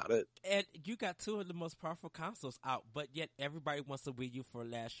have about it. And you got two of the most powerful consoles out, but yet everybody wants a Wii U for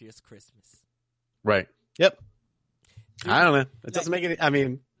last year's Christmas. Right. Yep. Dude, I don't know. It doesn't make any, I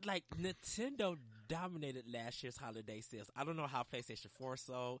mean. Like, Nintendo dominated last year's holiday sales. I don't know how PlayStation 4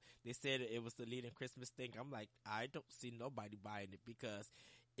 sold. They said it was the leading Christmas thing. I'm like, I don't see nobody buying it, because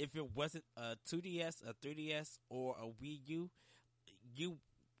if it wasn't a 2DS, a 3DS, or a Wii U,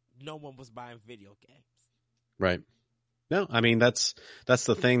 no one was buying video games. Right. No, I mean, that's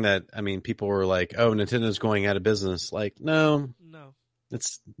the thing that, I mean, people were like, oh, Nintendo's going out of business. Like, no,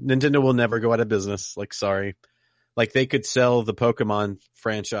 Nintendo will never go out of business. Like, sorry. Like, they could sell the Pokemon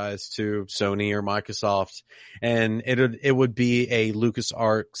franchise to Sony or Microsoft, and it would be a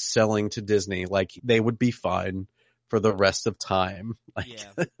LucasArts selling to Disney. Like, they would be fine for the rest of time. Like,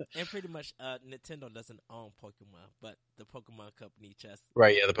 yeah, and pretty much Nintendo doesn't own Pokemon, but the Pokemon company just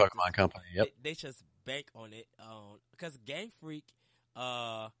right. Yeah, the Pokemon company. Yep. They just bank on it, because Game Freak,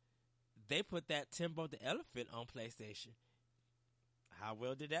 they put that Timbo the Elephant on PlayStation. How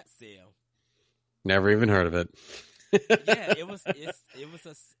well did that sell? Never even heard of it. Yeah, it was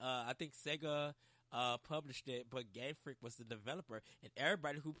I think Sega published it, but Game Freak was the developer, and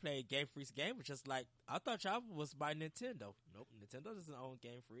everybody who played Game Freak's game was just like, I thought y'all was by Nintendo. Nope, Nintendo doesn't own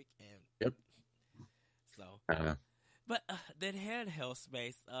Game Freak, and yep. So, I don't know. But that handheld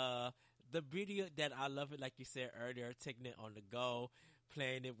space, the beauty that I love it, like you said earlier, taking it on the go,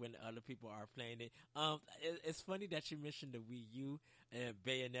 playing it when other people are playing it. It's funny that you mentioned the Wii U and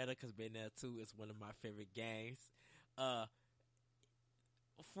Bayonetta, because Bayonetta 2 is one of my favorite games.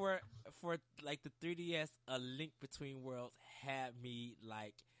 For like the 3DS, A Link Between Worlds had me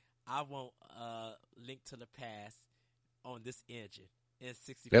like, I want Link to the Past on this engine in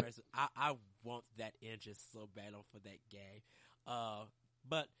 60 frames. I want that engine so bad on for that game.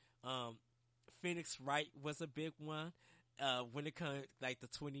 But Phoenix Wright was a big one. When it comes like the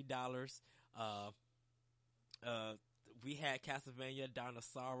 $20, we had Castlevania Dawn of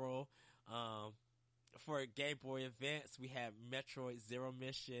Sorrow. For Game Boy Advance, we had Metroid Zero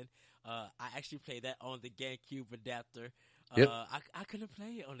Mission. I actually played that on the GameCube adapter. I couldn't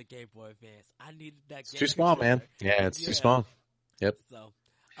play it on the Game Boy Advance. I needed that. It's too small, man. Yeah, it's too small. Yep. So,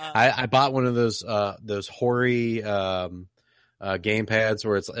 I bought one of those hoary game pads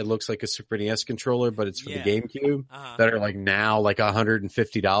where it looks like a Super NES controller, but it's for the GameCube, that are like now like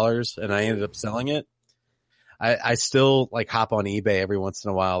 $150, and I ended up selling it. I still like hop on eBay every once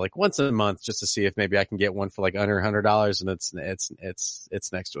in a while, like once a month, just to see if maybe I can get one for like under $100, and it's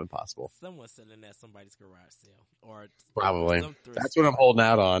next to impossible. Someone's selling at somebody's garage sale, or probably. That's what I'm holding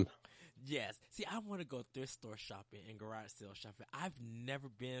out on. Yes. See, I want to go thrift store shopping and garage sale shopping. I've never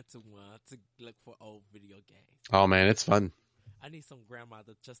been to one to look for old video games. Oh man, it's fun. I need some grandma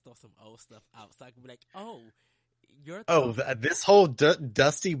to just throw some old stuff out, so I can be like, oh. This whole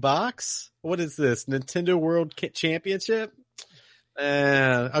dusty box? What is this? Nintendo World Championship?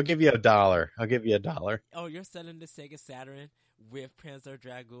 I'll give you $1. Oh, you're selling the Sega Saturn with Panzer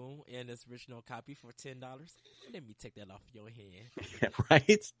Dragoon in its original copy for $10? Let me take that off your hand.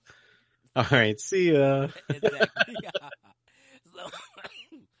 Right? All right, see ya. Exactly. So,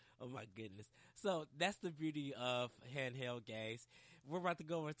 oh my goodness. So that's the beauty of handheld games. We're about to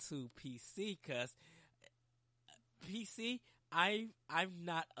go into PC, because PC, I'm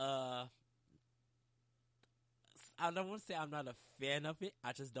not I don't want to say I'm not a fan of it.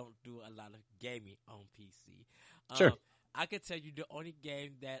 I just don't do a lot of gaming on PC. Sure. I can tell you the only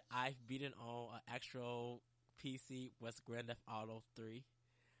game that I've beaten on an actual PC was Grand Theft Auto 3.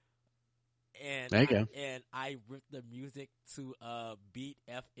 and There you go. I ripped the music to Beat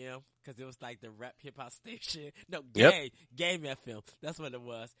FM because it was like the rap hip hop station. No, Yep. Game FM. That's what it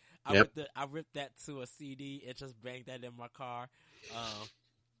was. Yep. I ripped that to a CD and just banged that in my car.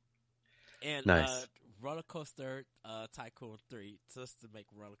 And Nice. Roller Coaster Tycoon 3 just to make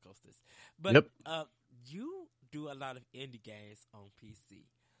roller coasters. But Yep. You do a lot of indie games on PC.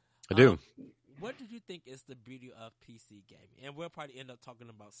 I do. What do you think is the beauty of PC gaming? And we'll probably end up talking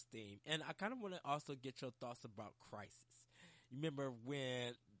about Steam. And I kind of want to also get your thoughts about Crysis. You remember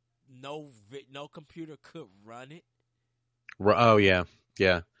when no computer could run it? Oh yeah,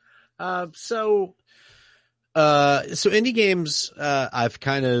 yeah. So indie games, I've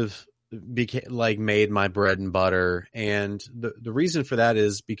kind of made my bread and butter, and the reason for that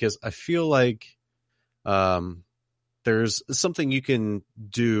is because I feel like there's something you can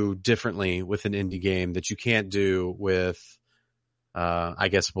do differently with an indie game that you can't do with, I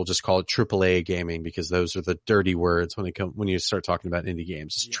guess we'll just call it AAA gaming, because those are the dirty words when you start talking about indie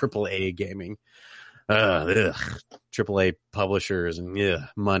games. It's AAA gaming. AAA publishers and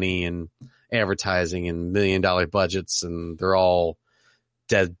money and advertising and $1 million budgets, and they're all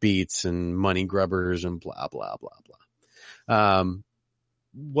deadbeats and money grubbers and blah, blah, blah, blah.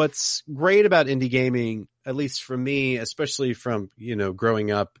 What's great about indie gaming, at least for me, especially from, growing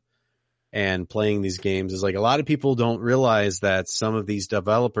up and playing these games, is like a lot of people don't realize that some of these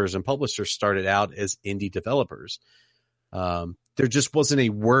developers and publishers started out as indie developers. There just wasn't a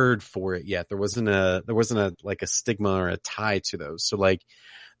word for it yet. There wasn't a like a stigma or a tie to those. So like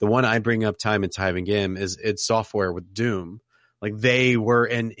the one I bring up time and time again is id Software with Doom. Like they were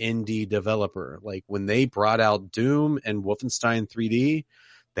an indie developer. Like when they brought out Doom and Wolfenstein 3D,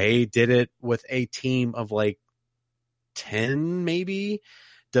 they did it with a team of like 10 maybe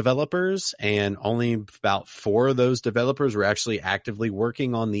developers, and only about 4 of those developers were actually actively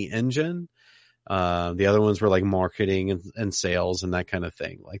working on the engine. The other ones were like marketing and sales and that kind of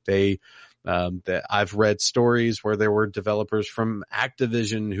thing. Like I've read stories where there were developers from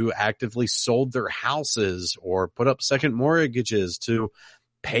Activision who actively sold their houses or put up second mortgages to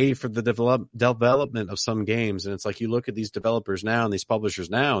pay for the development of some games. And it's like, you look at these developers now and these publishers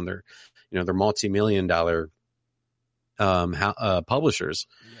now, and they're multi-million dollar publishers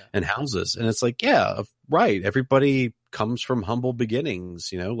and houses. And it's like, yeah, right. Everybody comes from humble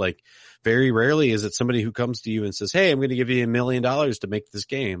beginnings, like very rarely is it somebody who comes to you and says, hey, I'm going to give you $1 million to make this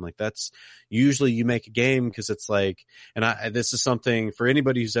game. Like that's usually you make a game because it's like, and this is something for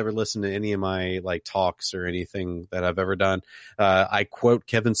anybody who's ever listened to any of my like talks or anything that I've ever done. I quote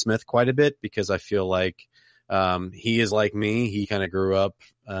Kevin Smith quite a bit because I feel like, he is like me. He kind of grew up,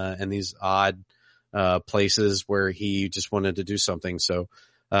 in these odd, places where he just wanted to do something. So,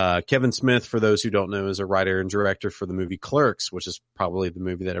 Kevin Smith, for those who don't know, is a writer and director for the movie Clerks, which is probably the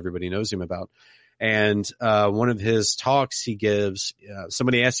movie that everybody knows him about. And one of his talks he gives,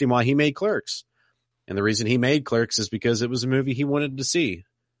 somebody asked him why he made Clerks. And the reason he made Clerks is because it was a movie he wanted to see.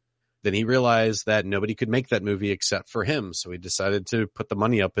 Then he realized that nobody could make that movie except for him. So he decided to put the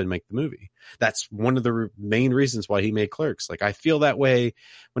money up and make the movie. That's one of the main reasons why he made Clerks. Like I feel that way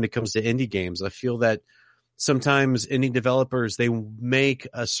when it comes to indie games. I feel that sometimes indie developers, they make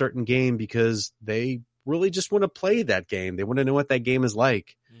a certain game because they really just want to play that game. They want to know what that game is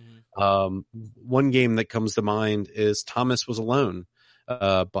like. Mm-hmm. One game that comes to mind is Thomas Was Alone,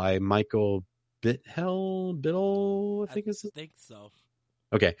 by Michael Biddle, I think so.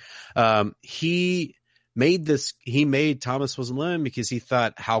 Okay. He made Thomas Was Alone because he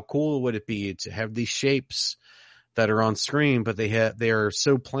thought, how cool would it be to have these shapes that are on screen, but they are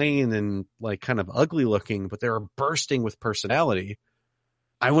so plain and like kind of ugly looking, but they're bursting with personality.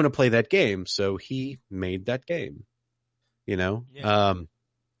 I want to play that game. So he made that game, Yeah.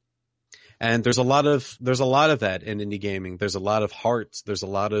 And there's a lot of that in indie gaming. There's a lot of heart. There's a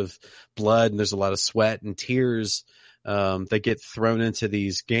lot of blood, and there's a lot of sweat and tears, that get thrown into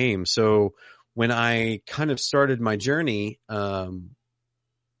these games. So when I kind of started my journey,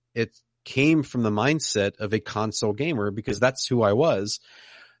 it came from the mindset of a console gamer because that's who I was.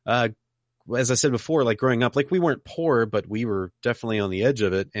 As I said before, like growing up, like we weren't poor, but we were definitely on the edge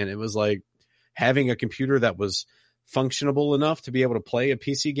of it. And it was like having a computer that was functionable enough to be able to play a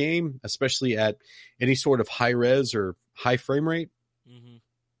PC game, especially at any sort of high res or high frame rate, mm-hmm.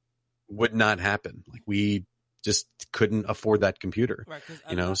 would not happen. Like we just couldn't afford that computer, right?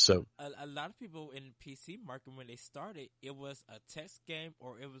 So a lot of people in PC market, when they started, it was a text game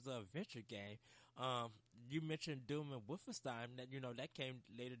or it was a adventure game. You mentioned Doom and Wolfenstein, that that came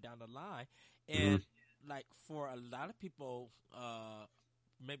later down the line, and mm-hmm. like for a lot of people,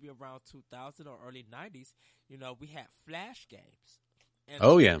 maybe around 2000 or early 90s, we had flash games. And,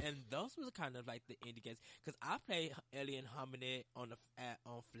 Oh yeah, and those were kind of like the indie games because I played Alien Hominid on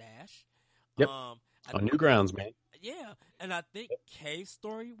Flash. yep. I On think Newgrounds, man. yeah, and I think Cave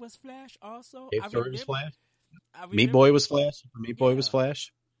Story was Flash also. Cave Story was Flash. I Meat remember, Boy was Flash. Meat Boy was yeah.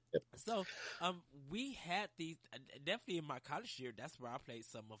 Flash. Yep. So, we had these definitely in my college year. That's where I played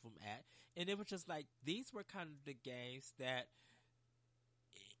some of them at, and it was just like these were kind of the games that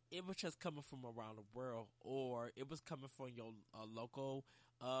it was just coming from around the world, or it was coming from your local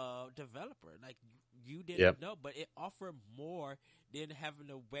developer. Like you didn't Yep. know, but it offered more than having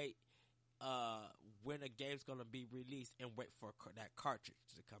to wait when a game's gonna be released and wait for that cartridge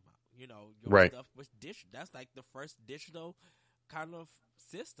to come out. You know, your Right. stuff was digital. That's like the first digital kind of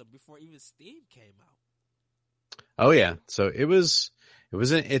system before even Steam came out. Oh yeah. So it's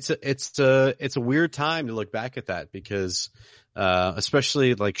a weird time to look back at that because,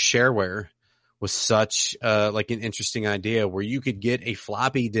 especially like shareware was such, like an interesting idea where you could get a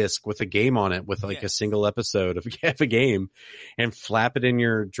floppy disk with a game on it with like a Yes. single episode of a game and flap it in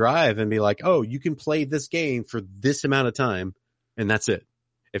your drive and be like, oh, you can play this game for this amount of time. And that's it.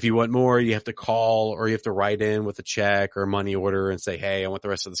 If you want more, you have to call or you have to write in with a check or a money order and say, hey, I want the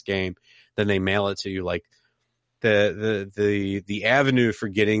rest of this game. Then they mail it to you. Like the avenue for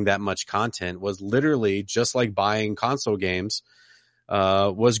getting that much content was literally just like buying console games,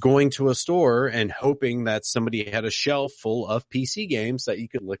 was going to a store and hoping that somebody had a shelf full of PC games that you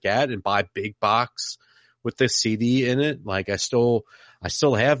could look at and buy big box with the CD in it. Like I still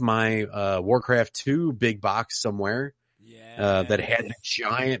have my, Warcraft 2 big box somewhere. Yeah, That had a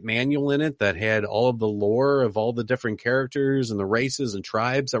giant manual in it that had all of the lore of all the different characters and the races and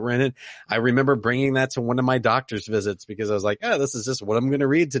tribes that were in it. I remember bringing that to one of my doctor's visits because I was like, oh, this is just what I'm going to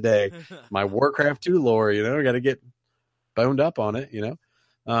read today. My Warcraft 2 lore, I got to get boned up on it,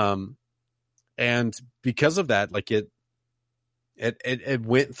 and because of that, like it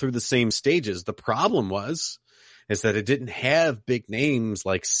went through the same stages. The problem is that it didn't have big names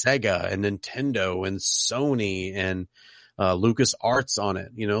like Sega and Nintendo and Sony and Lucas Arts on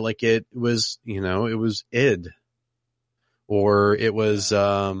it, like it was id, or it was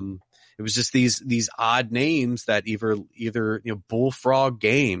just these odd names that either Bullfrog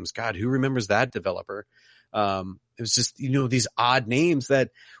Games. God, who remembers that developer? It was just, these odd names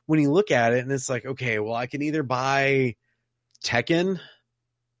that when you look at it and it's like, okay, well, I can either buy Tekken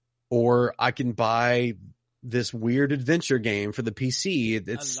or I can buy this weird adventure game for the PC.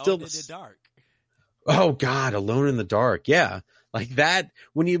 It's Alone still in the Dark. Oh God, Alone in the Dark. Yeah. Like that,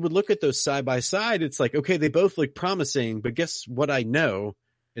 when you would look at those side by side, it's like, okay, they both look promising, but guess what? I know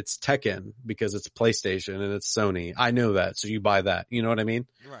it's Tekken because it's PlayStation and it's Sony. I know that. So you buy that. You know what I mean?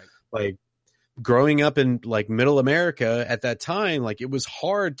 Right. Like growing up in like middle America at that time, like it was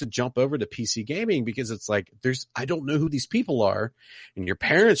hard to jump over to PC gaming because it's like, I don't know who these people are. And your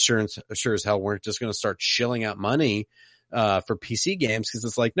parents sure as hell weren't just going to start shilling out money for PC games, because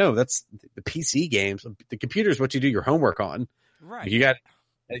it's like, no, that's the PC games. The computer is what you do your homework on. Right. You got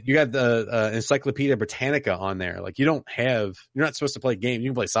the Encyclopedia Britannica on there. Like you're not supposed to play games.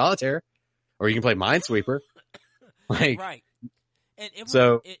 You can play Solitaire, or you can play Minesweeper. Like right. And it's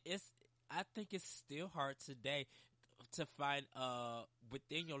I think it's still hard today to find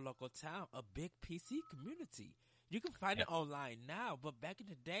within your local town a big PC community. You can find it online now, but back in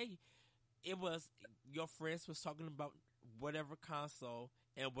the day, it was your friends was talking about whatever console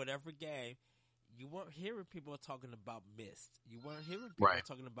and whatever game. You weren't hearing people talking about Myst. You weren't hearing people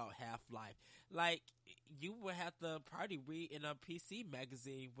talking about Half-Life. Like, you would have to probably read in a PC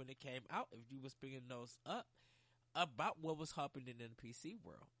magazine when it came out if you was bringing those up about what was happening in the PC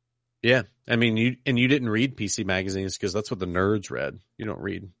world. Yeah. I mean, you didn't read PC magazines because that's what the nerds read. You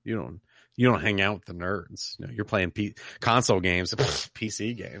don't hang out with the nerds. No, you're playing console games,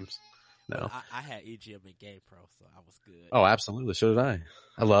 PC games. No. I had EGM and GamePro, so I was good. Oh, absolutely. So did I.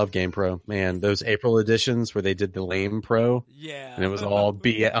 I love GamePro. Man, those April editions where they did the Lame Pro. Yeah. And it was all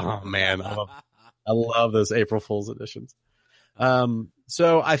Oh, man. I love those April Fool's editions.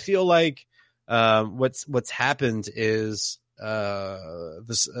 So I feel like what's happened is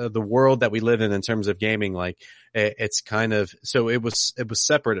the world that we live in terms of gaming, like it's kind of, so it was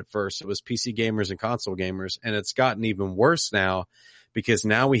separate at first. It was PC gamers and console gamers, and it's gotten even worse now because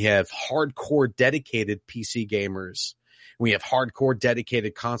now we have hardcore dedicated PC gamers. We have hardcore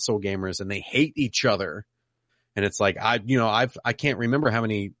dedicated console gamers, and they hate each other. And it's like, I can't remember how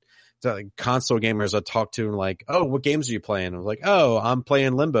many console gamers I talked to and like, oh, what games are you playing? I was like, oh, I'm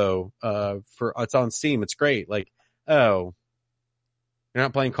playing Limbo, it's on Steam. It's great. Like, oh, you're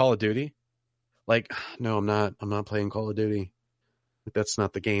not playing Call of Duty? Like, no, I'm not playing Call of Duty. That's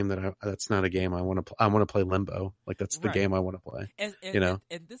not the game that's not a game I want to. I want to play Limbo. Like that's the Right. game I want to play. And, You know.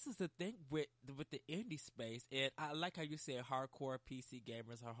 and this is the thing with the indie space, and I like how you said hardcore PC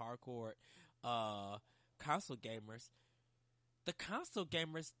gamers or hardcore console gamers. The console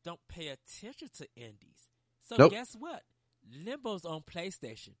gamers don't pay attention to indies. So Nope. guess what? Limbo's on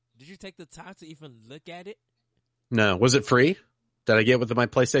PlayStation. Did you take the time to even look at it? No. Was it free? Did I get with my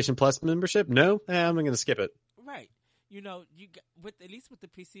PlayStation Plus membership? No. I'm going to skip it. Right. You know, you got, at least with the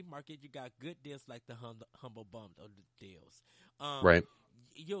PC market, you got good deals like the Humble Bundle deals. Right.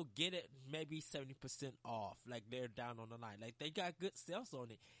 You'll get it maybe 70% off. Like they're down on the line. Like they got good sales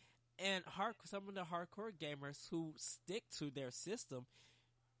on it. And some of the hardcore gamers who stick to their system,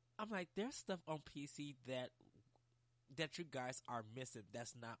 I'm like, there's stuff on PC that you guys are missing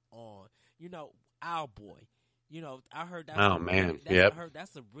that's not on. You know, Owlboy. You know, I heard that. Oh man. Yep. I heard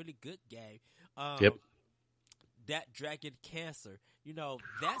that's a really good game. Yep. That Dragon Cancer, you know,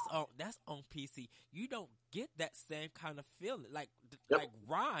 that's on PC. You don't get that same kind of feeling like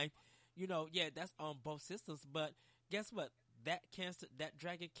Rhyme. You know, yeah, that's on both systems. But guess what? That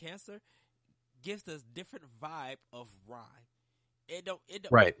Dragon Cancer gives us different vibe of Rhyme. It don't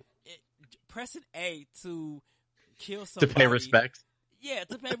Right. Pressing A to kill somebody To pay respect. Yeah,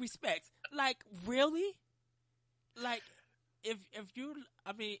 to pay respects. Like really, like. If you,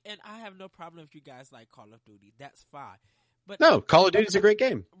 I mean, and I have no problem if you guys like Call of Duty, that's fine. But No, Call of Duty's a great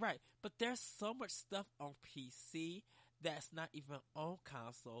game. Right, but there's so much stuff on PC that's not even on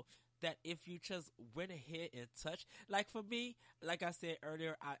console that if you just went ahead and touched, like for me, like I said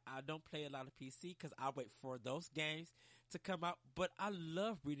earlier, I don't play a lot of PC because I wait for those games to come out, but I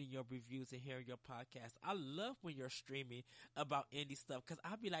love reading your reviews and hearing your podcast. I love when you're streaming about indie stuff because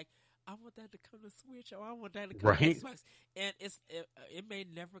I'll be like, I want that to come to Switch, or I want that to come to Xbox, and it may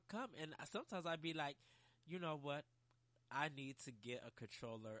never come. And sometimes I'd be like, you know what, I need to get a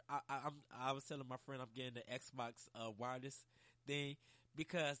controller. I was telling my friend I'm getting the Xbox wireless thing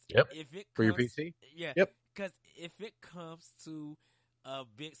because if it comes, for your PC, because if it comes to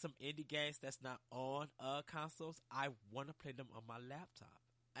some indie games that's not on consoles, I want to play them on my laptop.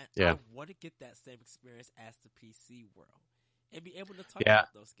 I want to get that same experience as the PC world. And be able to talk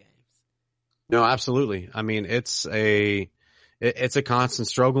about those games. No, absolutely. I mean, it's a constant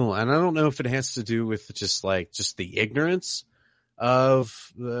struggle, and I don't know if it has to do with just the ignorance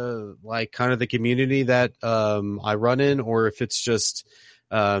of the kind of the community that I run in, or if it's just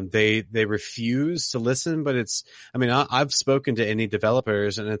they refuse to listen. But I've spoken to any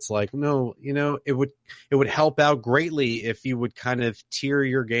developers, and it's like, no, you know, it would help out greatly if you would kind of tier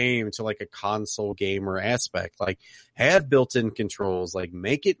your game to like a console gamer aspect, like have built-in controls, like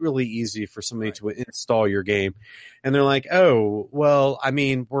make it really easy for somebody to install your game. And they're like, oh, well, I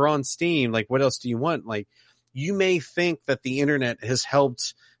mean, we're on Steam. Like, what else do you want? Like, you may think that the internet has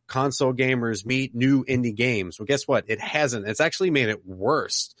helped console gamers meet new indie games. Well, guess what? It hasn't. It's actually made it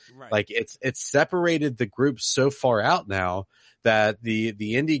worse. Right. Like it's separated the groups so far out now that the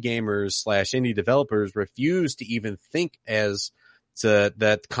indie gamers / indie developers refuse to even think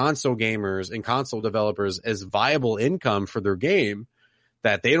that console gamers and console developers as viable income for their game,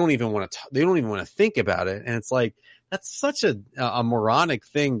 that they don't even want to think about it. And it's like, that's such a moronic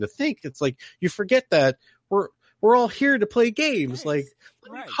thing to think. It's like, you forget that we're all here to play games. Like,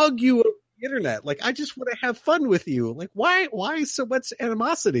 let me hug you over the internet. Like, I just want to have fun with you. Like, why so much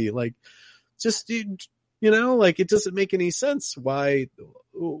animosity? Like, just, you know, like, it doesn't make any sense. Why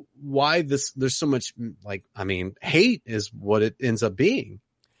there's so much, like, I mean, hate is what it ends up being.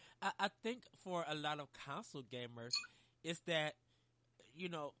 I think for a lot of console gamers, it's that, you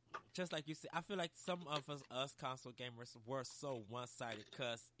know, just like you said, I feel like some of us console gamers were so one-sided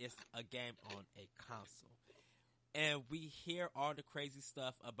because it's a game on a console. And we hear all the crazy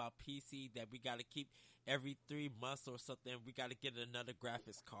stuff about PC that we got to keep every 3 months or something. We got to get another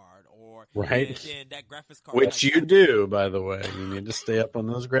graphics card, or and then that graphics card, which you do, by the way. You need to stay up on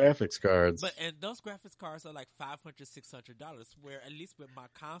those graphics cards. And those graphics cards are like $500, $600. Where at least with my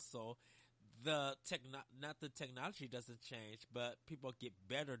console, not the technology doesn't change, but people get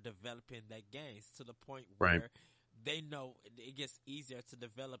better developing their games to the point where they know it gets easier to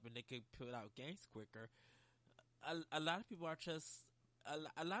develop and they can put out games quicker. A lot of people are just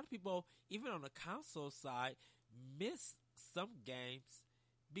a lot of people, even on the console side, miss some games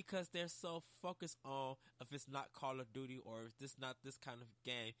because they're so focused on if it's not Call of Duty or if this not this kind of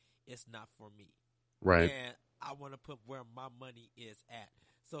game, it's not for me. Right. And I want to put where my money is at,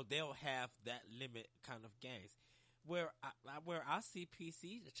 so they'll have that limit kind of games. Where I see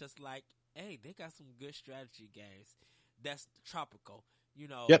PC, it's just like, hey, they got some good strategy games that's tropical. You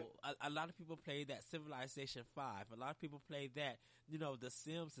know, Yep. a lot of people play that Civilization 5. A lot of people play that. You know, The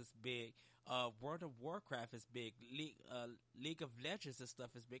Sims is big. World of Warcraft is big. League of Legends and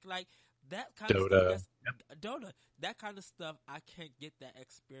stuff is big. Like that kind of stuff. Dota. That's Dota. That kind of stuff. I can't get that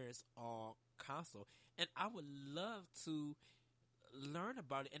experience on console, and I would love to learn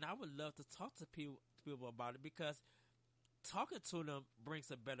about it, and I would love to talk to people about it because talking to them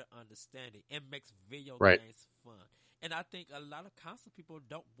brings a better understanding and makes video Right. games fun. And I think a lot of console people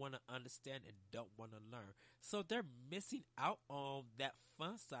don't want to understand and don't want to learn. So they're missing out on that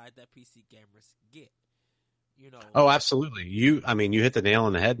fun side that PC gamers get. You know. Oh, absolutely. You hit the nail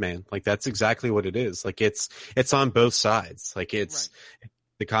on the head, man. Like that's exactly what it is. Like it's on both sides. Like it's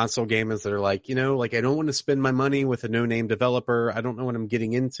the console gamers that are like, like I don't want to spend my money with a no-name developer. I don't know what I'm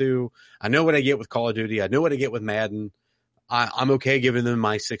getting into. I know what I get with Call of Duty. I know what I get with Madden. I'm okay giving them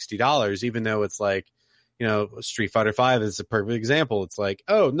my $60, even though it's like, Street Fighter V is a perfect example. It's like,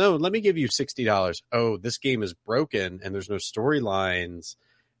 oh no, let me give you $60. Oh, this game is broken and there's no storylines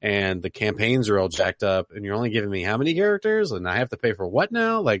and the campaigns are all jacked up and you're only giving me how many characters and I have to pay for what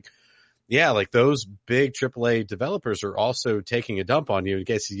now? Like, yeah, like those big AAA developers are also taking a dump on you in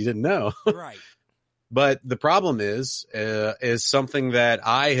case you didn't know. Right. But the problem is something that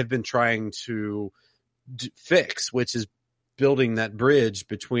I have been trying to fix, which is building that bridge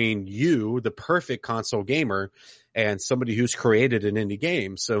between you, the perfect console gamer, and somebody who's created an indie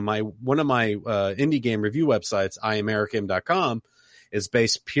game. So one of my indie game review websites, iamericam.com, is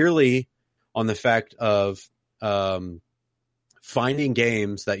based purely on the fact of finding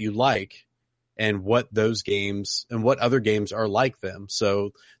games that you like and what those games and what other games are like them.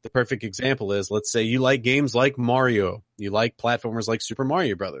 So the perfect example is, let's say you like games like Mario, you like platformers like Super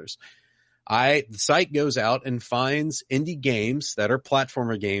Mario Brothers. The site goes out and finds indie games that are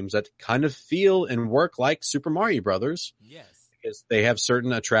platformer games that kind of feel and work like Super Mario Brothers. Yes. Because they have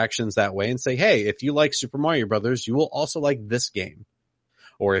certain attractions that way and say, hey, if you like Super Mario Brothers, you will also like this game.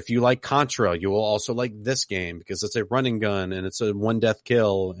 Or if you like Contra, you will also like this game because it's a run and gun and it's a one death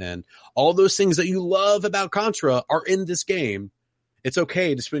kill and all those things that you love about Contra are in this game. It's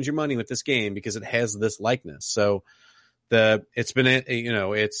okay to spend your money with this game because it has this likeness. So it's been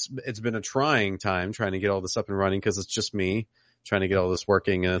a trying time trying to get all this up and running because it's just me trying to get all this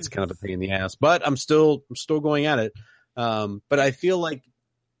working and it's kind of a pain in the ass, but I'm still going at it. But I feel like,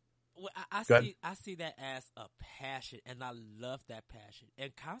 well, I see that as a passion, and I love that passion.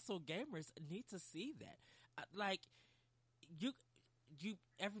 And console gamers need to see that. Like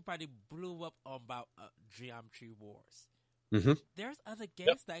everybody blew up about Geometry Wars. Mm-hmm. There's other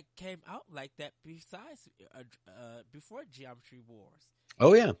games that came out like that besides before Geometry Wars.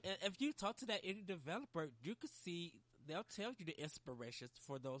 Oh yeah. And if you talk to that indie developer, you could see they'll tell you the inspirations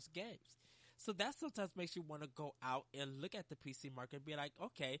for those games. So that sometimes makes you want to go out and look at the PC market and be like,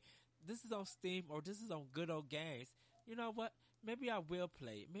 okay, this is on Steam or this is on Good Old Games. You know what? Maybe I will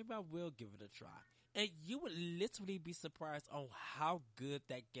play it. Maybe I will give it a try. And you would literally be surprised on how good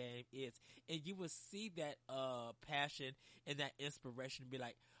that game is. And you would see that passion and that inspiration and be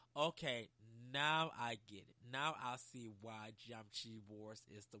like, okay, now I get it. Now I see why Geometry Wars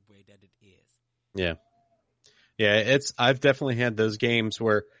is the way that it is. Yeah. Yeah, I've definitely had those games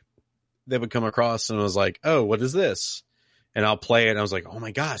where they would come across and I was like, oh, what is this? And I'll play it and I was like, oh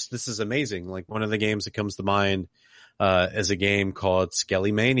my gosh, this is amazing. Like one of the games that comes to mind is a game called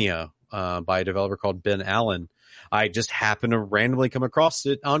Skelly Mania. By a developer called Ben Allen. I just happened to randomly come across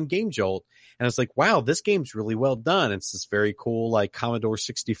it on Game Jolt. And I was like, wow, this game's really well done. It's this very cool, like Commodore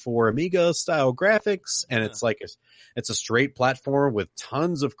 64 Amiga style graphics. And it's like, it's a straight platform with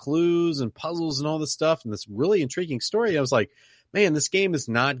tons of clues and puzzles and all this stuff. And this really intriguing story. I was like, man, this game is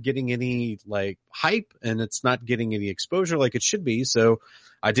not getting any like hype and it's not getting any exposure like it should be. So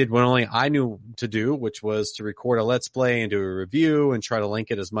I did what only I knew to do, which was to record a Let's Play and do a review and try to link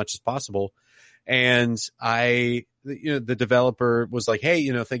it as much as possible. And the developer was like, hey,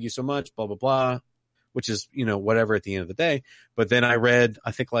 thank you so much, blah, blah, blah, which is, whatever at the end of the day. But then I read,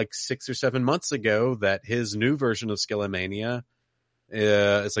 I think like 6 or 7 months ago that his new version of Skillamania,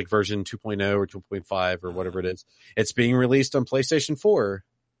 it's like version 2.0 or 2.5 or whatever it is. It's being released on PlayStation 4.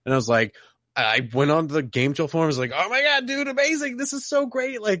 And I was like, I went on to the Game Jolt forum. I was like, oh my God, dude, amazing. This is so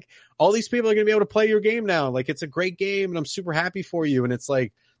great. Like all these people are going to be able to play your game now. Like it's a great game and I'm super happy for you. And it's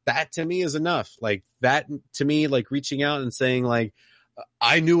like, that to me is enough. Like that to me, like reaching out and saying like,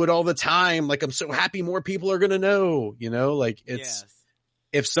 I knew it all the time. Like I'm so happy more people are going to know, like it's,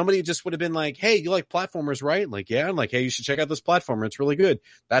 if somebody just would have been like, hey, you like platformers, right? Like, yeah. I'm like, hey, you should check out this platformer. It's really good.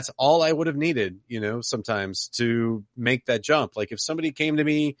 That's all I would have needed, sometimes to make that jump. Like if somebody came to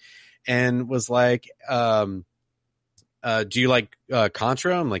me and was like, do you like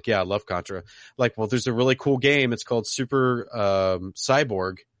Contra? I'm like, yeah, I love Contra. Like, well, there's a really cool game. It's called Super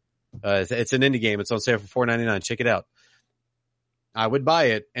Cyborg. It's an indie game. It's on sale for $4.99. Check it out. I would buy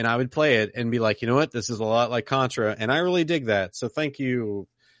it and I would play it and be like, you know what? This is a lot like Contra, and I really dig that. So thank you,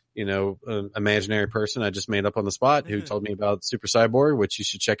 imaginary person I just made up on the spot who told me about Super Cyborg, which you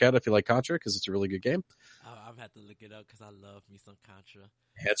should check out if you like Contra because it's a really good game. I'll have to look it up because I love me some Contra.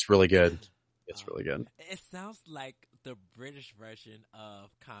 Yeah, it's really good. It's really good. It sounds like the British version of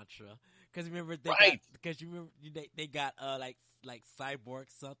Contra because remember they got like Cyborg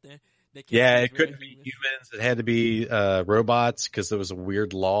something. Yeah, it couldn't be humans. It had to be robots because there was a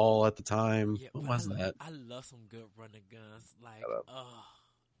weird law at the time. Yeah, what was that? I love some good running guns. Like,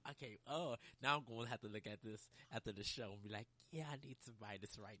 okay. Oh, now I'm going to have to look at this after the show and be like, yeah, I need to buy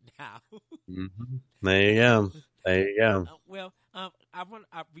this right now. Mm-hmm. There you go.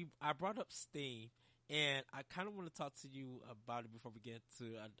 I brought up Steam, and I kind of want to talk to you about it before we get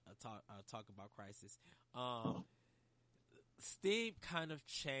into talk about Crysis. Steam kind of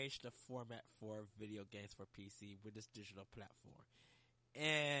changed the format for video games for PC with this digital platform,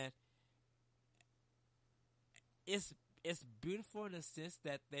 and it's beautiful in the sense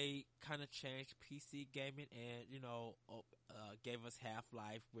that they kind of changed PC gaming and gave us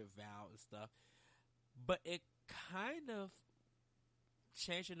Half-Life with Valve and stuff, but it kind of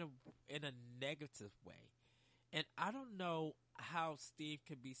changed in a negative way, and I don't know how Steam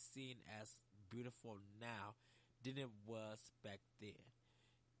can be seen as beautiful now than it was back then.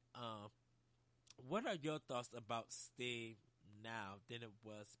 What are your thoughts about Steam now than it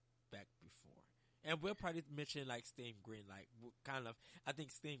was back before? And we'll probably mention like Steam Greenlight. I think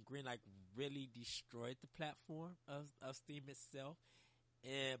Steam Greenlight really destroyed the platform of Steam itself.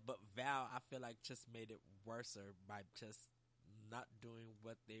 But Valve, I feel like just made it worse by just not doing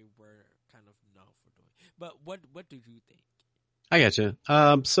what they were kind of known for doing. But what do you think? I got you.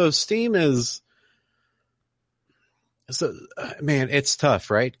 So Steam is. So, man, it's tough,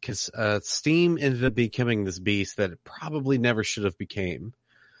 right? Because Steam ended up becoming this beast that it probably never should have became.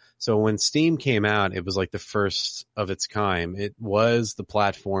 So when Steam came out, it was like the first of its kind. It was the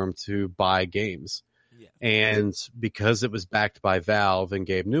platform to buy games. Yeah. And because it was backed by Valve and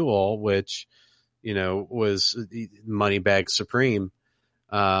Gabe Newell, which, was Moneybag Supreme,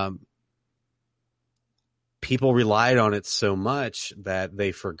 people relied on it so much that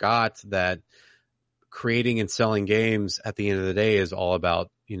they forgot that creating and selling games at the end of the day is all about,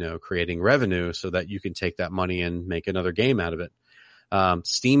 creating revenue so that you can take that money and make another game out of it.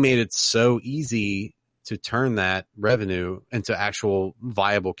 Steam made it so easy to turn that revenue into actual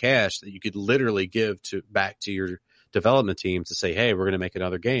viable cash that you could literally give back to your development team to say, hey, we're going to make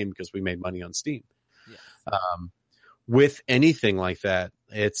another game because we made money on Steam. Yes. With anything like that,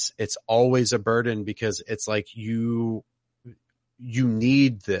 it's always a burden because it's like you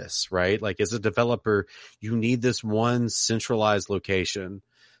need this, right? Like as a developer, you need this one centralized location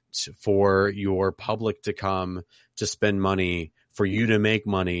for your public to come to spend money, for you to make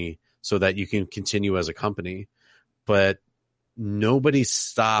money so that you can continue as a company. But nobody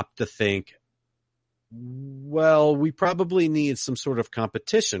stopped to think, well, we probably need some sort of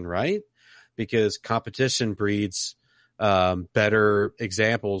competition, right? Because competition breeds better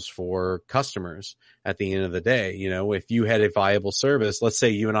examples for customers at the end of the day. If you had a viable service, let's say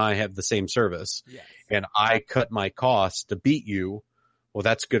you and I have the same service, yes, and I cut my costs to beat you, well,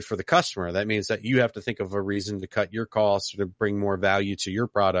 that's good for the customer. That means that you have to think of a reason to cut your costs or to bring more value to your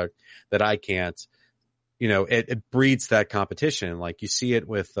product that I can't. It breeds that competition. Like you see it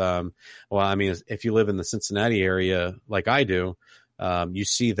with, if you live in the Cincinnati area, like I do, you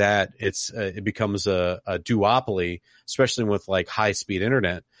see that it becomes a duopoly, especially with like high speed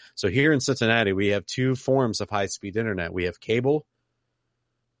internet. So here in Cincinnati, we have two forms of high speed internet. We have cable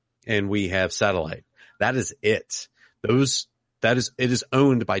and we have satellite. That is it. It is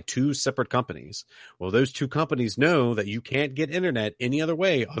owned by two separate companies. Well, those two companies know that you can't get internet any other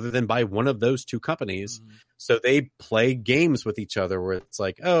way other than by one of those two companies. Mm-hmm. So they play games with each other where it's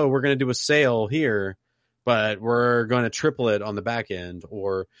like, oh, we're going to do a sale here, but we're going to triple it on the back end.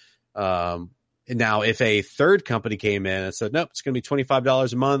 Or now if a third company came in and said, nope, it's going to be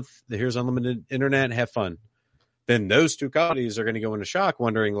 $25 a month. Here's unlimited internet. Have fun. Then those two companies are going to go into shock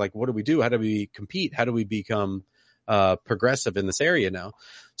wondering, like, what do we do? How do we compete? How do we become progressive in this area now?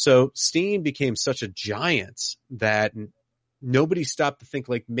 So Steam became such a giant that nobody stopped to think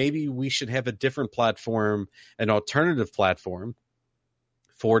like maybe we should have a different platform, an alternative platform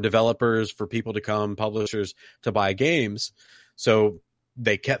for developers, for people to come, publishers to buy games. So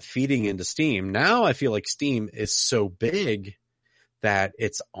they kept feeding into Steam. Now I feel like Steam is so big that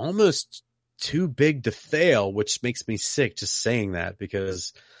it's almost too big to fail, which makes me sick just saying that,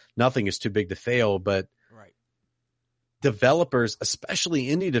 because nothing is too big to fail. But right. Developers, especially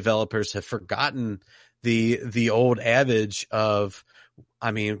indie developers, have forgotten the old adage of,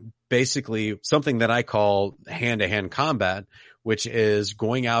 I mean, basically something that I call hand-to-hand combat, which is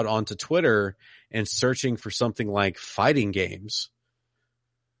going out onto Twitter and searching for something like fighting games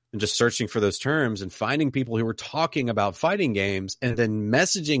and just searching for those terms and finding people who are talking about fighting games and then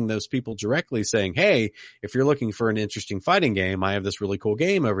messaging those people directly saying, hey, if you're looking for an interesting fighting game, I have this really cool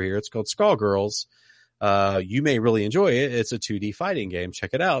game over here. It's called Skullgirls. You may really enjoy it. It's a 2D fighting game.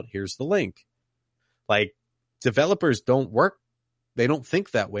 Check it out. Here's the link. Like, developers don't work. They don't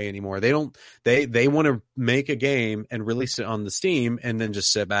think that way anymore. They want to make a game and release it on the Steam and then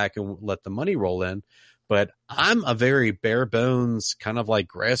just sit back and let the money roll in. But I'm a very bare bones kind of like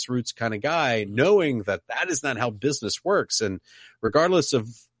grassroots kind of guy, knowing that that is not how business works. And regardless of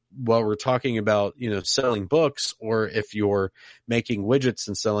what we're talking about, you know, selling books, or if you're making widgets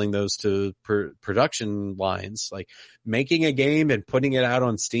and selling those to production lines, like making a game and putting it out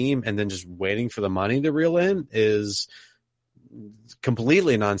on Steam and then just waiting for the money to reel in is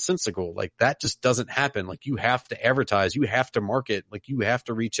completely nonsensical. Like, that just doesn't happen. Like, you have to advertise, you have to market, like you have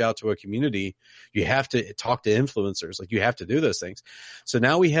to reach out to a community, you have to talk to influencers, like you have to do those things. So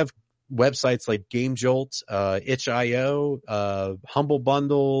now we have websites like Game Jolt, itch.io, Humble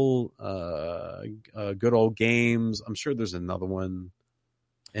Bundle, Good Old Games. I'm sure there's another one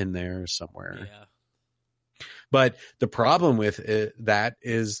in there somewhere. Yeah. But the problem with that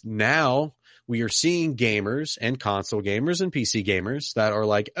is now we are seeing gamers and console gamers and PC gamers that are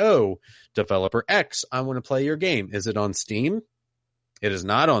like, oh, developer X, I want to play your game. Is it on Steam? It is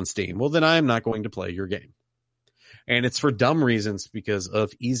not on Steam. Well, then I am not going to play your game. And it's for dumb reasons, because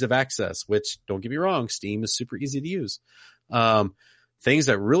of ease of access, which, don't get me wrong, Steam is super easy to use. Things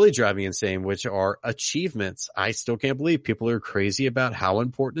that really drive me insane, which are achievements. I still can't believe people are crazy about how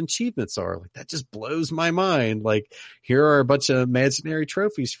important achievements are. Like, that just blows my mind. Like, here are a bunch of imaginary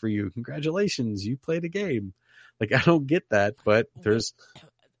trophies for you. Congratulations, you played a game. Like, I don't get that, but there's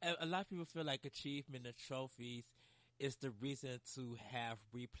a lot of people feel like achievement and trophies is the reason to have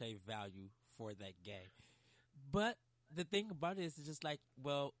replay value for that game. But the thing about it is just like,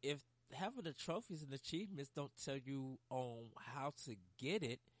 well, if having the trophies and achievements don't tell you on how to get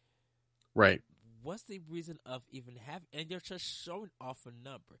it, right, what's the reason of even having? And you're just showing off a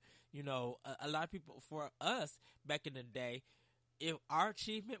number. You know, a lot of people, for us back in the day, if our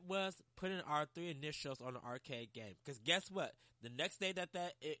achievement was putting our 3 initials on an arcade game, because guess what? The next day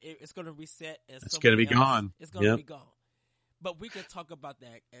it's going to reset and it's going to be gone. It's going to be gone. But we can talk about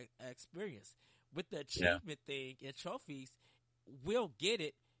that experience. With the achievement thing and trophies, we'll get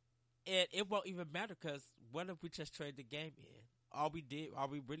it, and it won't even matter, because what if we just trade the game in? All we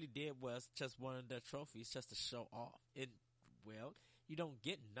really did was just one of the trophies just to show off. And, well, you don't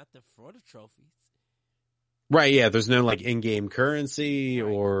get nothing for the trophies. Right, yeah, there's no like in-game currency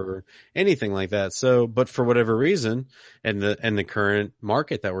or anything like that. So, but for whatever reason, and the current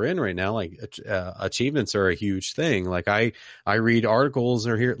market that we're in right now, like achievements are a huge thing. Like I read articles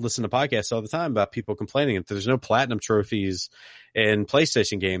or listen to podcasts all the time about people complaining that there's no platinum trophies in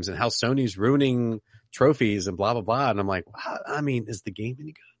PlayStation games and how Sony's ruining trophies and blah blah blah. And I'm like, wow, I mean, is the game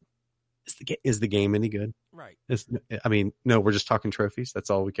any good? Is the game any good? Right. I mean, no, we're just talking trophies. That's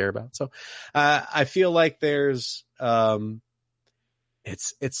all we care about. So, I feel like there's,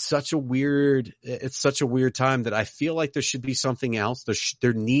 it's such a weird time that I feel like there should be something else.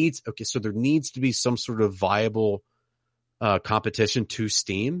 There needs to be some sort of viable, competition to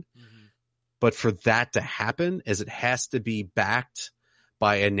Steam. Mm-hmm. But for that to happen, it has to be backed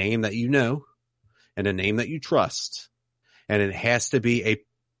by a name that you know and a name that you trust. And it has to be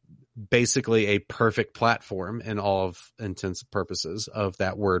basically a perfect platform in all of intents and purposes of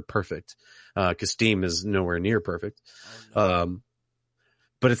that word perfect. Cause Steam is nowhere near perfect. Oh, no.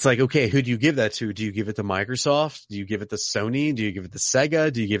 But it's like, okay, who do you give that to? Do you give it to Microsoft? Do you give it to Sony? Do you give it to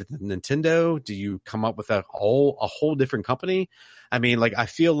Sega? Do you give it to Nintendo? Do you come up with a whole different company? I mean, like, I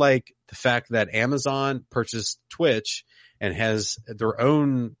feel like the fact that Amazon purchased Twitch and has their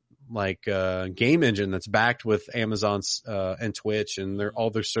own like game engine that's backed with Amazon's and Twitch and all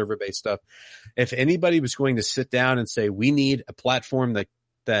their server based stuff. If anybody was going to sit down and say we need a platform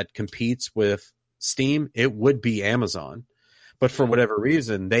that competes with Steam, it would be Amazon. But for whatever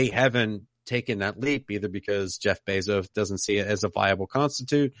reason, they haven't taken that leap, either because Jeff Bezos doesn't see it as a viable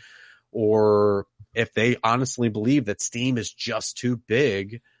constitute, or if they honestly believe that Steam is just too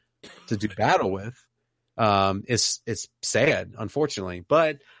big to do battle with. It's sad, unfortunately,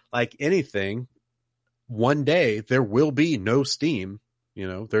 but like anything, one day there will be no Steam You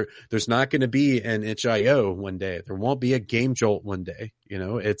know, there's not going to be an itch.io one day. There won't be a Game Jolt one day. You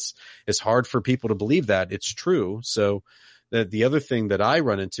know, it's hard for people to believe that it's true. So the other thing that I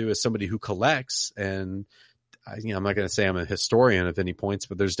run into is somebody who collects, and I'm not going to say I'm a historian at any points,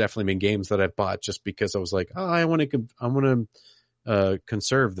 but there's definitely been games that I've bought just because I was like, oh, I want to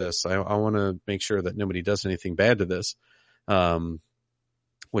conserve this. I want to make sure that nobody does anything bad to this.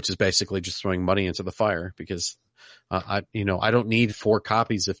 Which is basically just throwing money into the fire because I don't need 4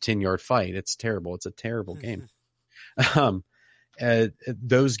 copies of 10-Yard Fight. It's terrible. It's a terrible game.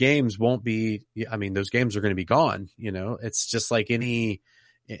 Those games won't be, those games are going to be gone. You know, it's just like any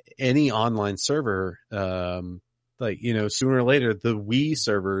online server. Sooner or later, the Wii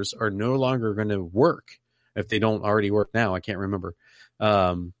servers are no longer going to work if they don't already work now. I can't remember.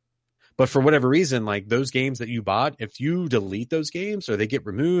 But for whatever reason, like those games that you bought, if you delete those games or they get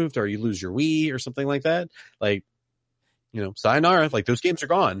removed or you lose your Wii or something like that, like, sayonara, like those games are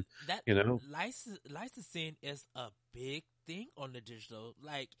gone. Licensing is a big thing on the digital,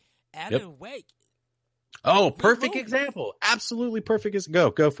 like Alan Wake. Oh, perfect example. Absolutely perfect.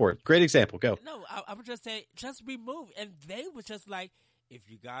 Go for it. Great example. Go. No, I would just say, just remove. And they were just like, if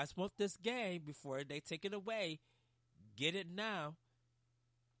you guys want this game before they take it away, get it now.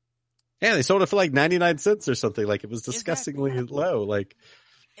 Yeah, they sold it for like 99 cents or something. Like it was disgustingly low. Like,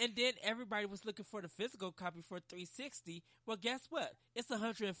 and then everybody was looking for the physical copy for $360. Well, guess what? It's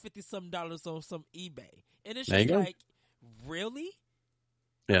 $150 some on some eBay, and it's just like, really?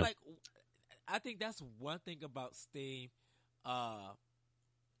 Yeah. Like, I think that's one thing about Steam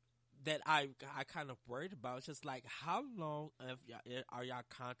that I kind of worried about. It's just like, how long are y'all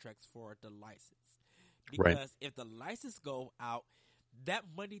contracts for the license? Because if the license go out, that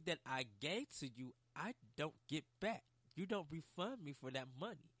money that I gave to you, I don't get back. You don't refund me for that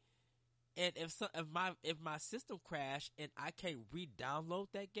money. And if my system crashed and I can't re-download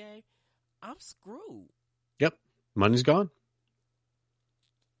that game, I'm screwed. Yep, money's gone.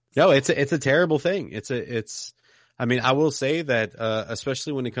 No, it's a terrible thing. I will say that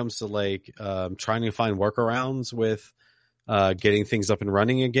especially when it comes to like trying to find workarounds with getting things up and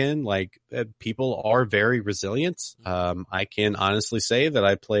running again, like people are very resilient. I can honestly say that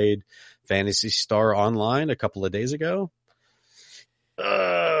I played Phantasy Star Online a couple of days ago.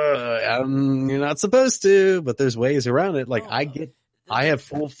 You're not supposed to, but there's ways around it. Like I have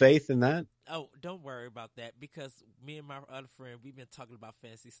full faith in that. Oh, don't worry about that, because me and my other friend, we've been talking about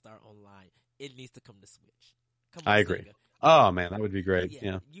Phantasy Star Online. It needs to come to Switch. I agree. Sega. Oh man, that would be great.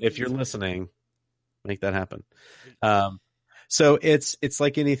 Yeah. If you're listening, make that happen. So it's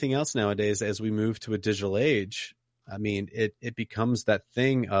like anything else nowadays, as we move to a digital age, I mean, it becomes that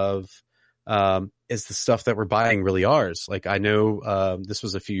thing of, is the stuff that we're buying really ours? Like I know, this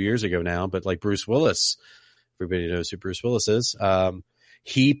was a few years ago now, but like Bruce Willis, everybody knows who Bruce Willis is.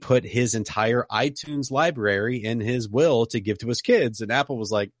 He put his entire iTunes library in his will to give to his kids. And Apple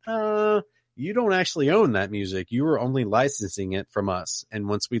was like, you don't actually own that music. You were only licensing it from us. And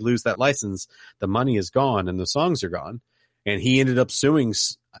once we lose that license, the money is gone and the songs are gone. And he ended up suing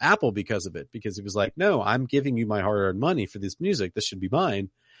Apple because of it, because he was like, no, I'm giving you my hard-earned money for this music. This should be mine.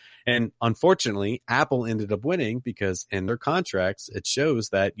 And unfortunately, Apple ended up winning because in their contracts, it shows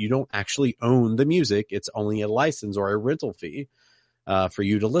that you don't actually own the music. It's only a license or a rental fee for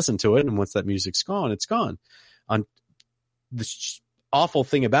you to listen to it. And once that music's gone, it's gone. The awful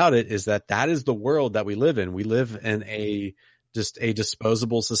thing about it is that is the world that we live in. We live in a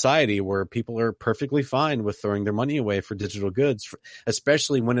disposable society where people are perfectly fine with throwing their money away for digital goods,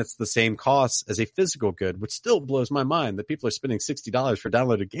 especially when it's the same cost as a physical good, which still blows my mind that people are spending $60 for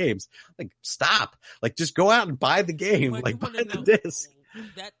downloaded games. Like, stop. Like, just go out and buy the game. Like, buy the disc.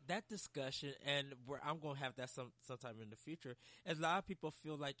 That discussion, and where I'm going to have that sometime in the future, as a lot of people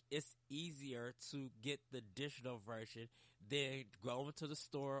feel like it's easier to get the digital version than going to the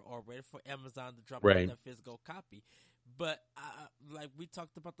store or waiting for Amazon to drop out that physical copy. But like we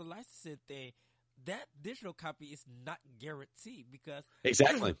talked about the licensing thing, that digital copy is not guaranteed, because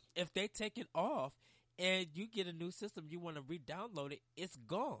exactly if they take it off and you get a new system, you want to re-download it, it's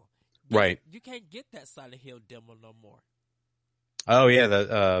gone. You can't get that Silent Hill demo no more. Oh yeah,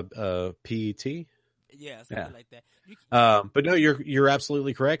 the PET. Yeah, something like that. But no, you're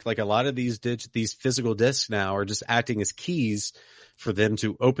absolutely correct. Like a lot of these physical discs now are just acting as keys for them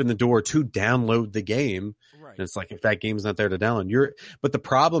to open the door to download the game. Right. And it's like, if that game's not there to download, but the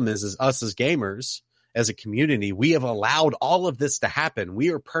problem is us as gamers, as a community, we have allowed all of this to happen. We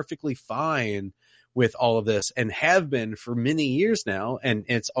are perfectly fine with all of this and have been for many years now. And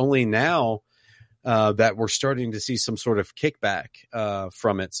it's only now that we're starting to see some sort of kickback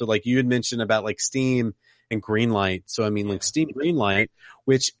from it. So like you had mentioned about like Steam and Greenlight. So, I mean, like Steam Greenlight,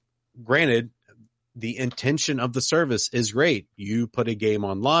 which granted, the intention of the service is great. You put a game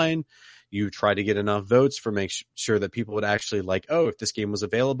online, you try to get enough votes for make sure that people would actually like, oh, if this game was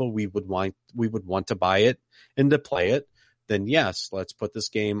available, we would want to buy it and to play it. Then yes, let's put this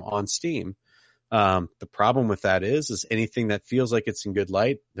game on Steam. The problem with that is anything that feels like it's in good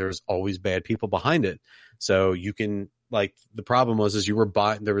light, there's always bad people behind it. So you can, like, the problem was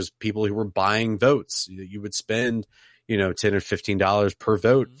there was people who were buying votes. You would spend, $10 or $15 per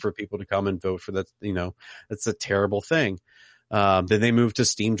vote for people to come and vote for that. That's a terrible thing. Then they moved to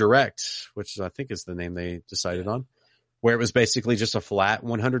Steam Direct, which I think is the name they decided on, where it was basically just a flat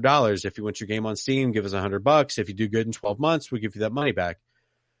 $100. If you want your game on Steam, give us $100. If you do good in 12 months, we give you that money back.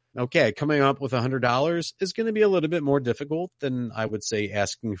 Okay, coming up with $100 is going to be a little bit more difficult than, I would say,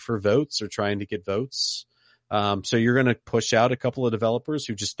 asking for votes or trying to get votes. So you're going to push out a couple of developers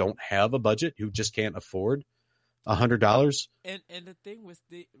who just don't have a budget, who just can't afford $100. And the thing with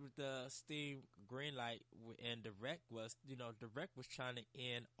the Steam Greenlight and Direct was, Direct was trying to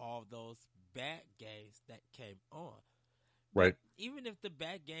end all those bad games that came on. Right. But even if the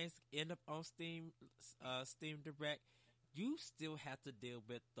bad games end up on Steam Direct, you still have to deal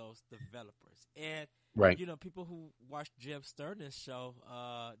with those developers. And, right. People who watch Jim Sterling's show,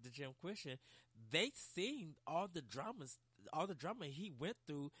 the Jim Question, they seen all the drama he went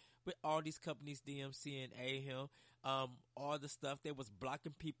through with all these companies, DMC and AIM, all the stuff. They was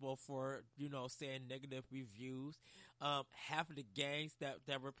blocking people for, saying negative reviews. Half of the games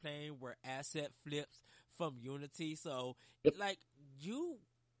that were playing were asset flips from Unity. So,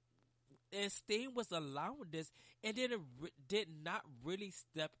 and Steam was allowing this, and then it did not really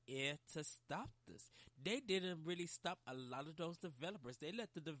step in to stop this. They didn't really stop a lot of those developers. They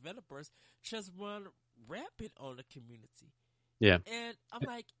let the developers just run rampant on the community. Yeah. And I'm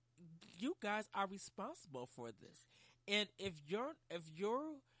like, you guys are responsible for this. And if you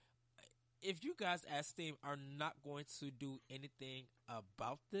guys as Steam are not going to do anything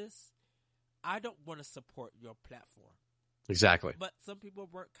about this, I don't want to support your platform. Exactly. But some people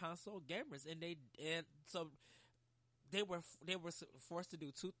weren't console gamers, so they were forced to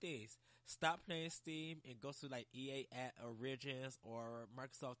do two things: stop playing Steam and go to like EA at Origins or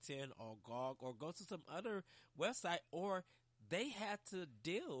Microsoft 10 or GOG, or go to some other website, or they had to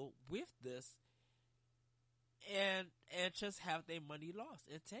deal with this and just have their money lost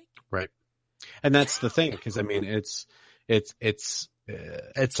and take it. Right. And that's the thing, because I mean, it's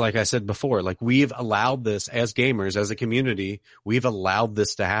like I said before, like, we've allowed this as gamers, as a community, we've allowed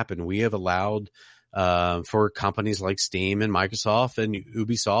this to happen. We have allowed for companies like Steam and Microsoft and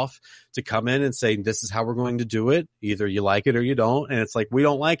Ubisoft to come in and say, this is how we're going to do it. Either you like it or you don't. And it's like, we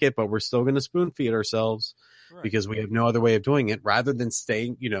don't like it, but we're still going to spoon feed ourselves, right, because we have no other way of doing it, rather than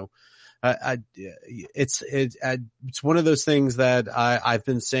staying, it's one of those things that I've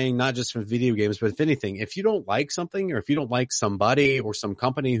been saying, not just for video games, but if anything, if you don't like something, or if you don't like somebody or some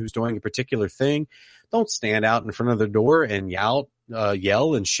company who's doing a particular thing, don't stand out in front of their door and yell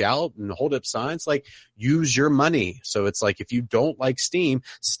and shout and hold up signs. Like, use your money. So it's like, if you don't like Steam,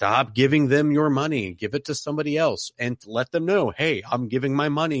 stop giving them your money, give it to somebody else, and let them know, hey, I'm giving my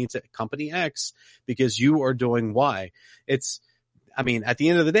money to company X because you are doing Y. I mean, at the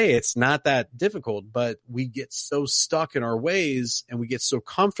end of the day, it's not that difficult, but we get so stuck in our ways and we get so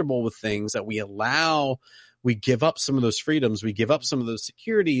comfortable with things that we give up some of those freedoms. We give up some of those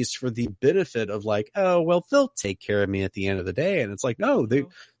securities for the benefit of, like, oh, well, they'll take care of me at the end of the day. And it's like, no,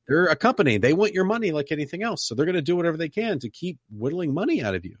 they're a company. They want your money like anything else. So they're going to do whatever they can to keep whittling money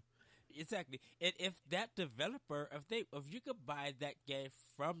out of you. Exactly. And if that developer, if you could buy that game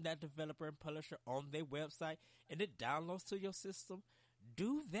from that developer and publisher on their website and it downloads to your system,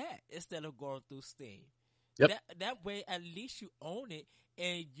 do that instead of going through Steam. Yep. That way, at least you own it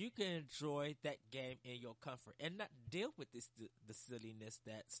and you can enjoy that game in your comfort and not deal with the silliness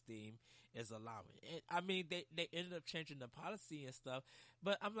that Steam is allowing. And, I mean, they ended up changing the policy and stuff,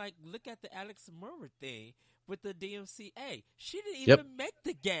 but I'm like, look at the Alex Murray thing with the DMCA. She didn't even make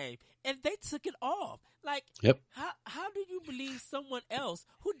the game, and they took it off. Like, how do you believe someone else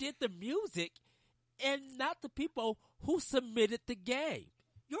who did the music and not the people who submitted the game?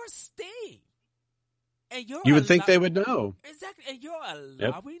 You're Steam. And you would think they would know. Exactly. And you're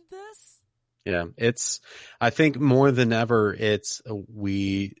allowing this? Yeah. I think more than ever, it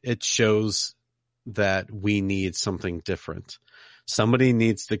shows that we need something different. Somebody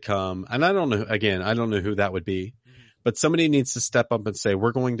needs to come, and I don't know who that would be, but somebody needs to step up and say,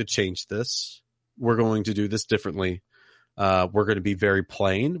 we're going to change this. We're going to do this differently. We're going to be very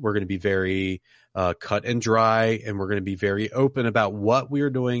plain. We're going to be very cut and dry, and we're going to be very open about what we are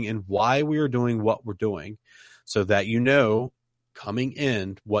doing and why we are doing what we're doing, so that you know coming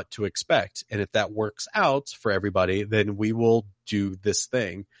in what to expect. And if that works out for everybody, then we will do this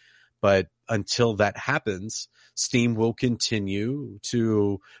thing. But until that happens, Steam will continue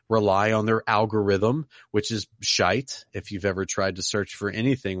to rely on their algorithm, which is shite. If you've ever tried to search for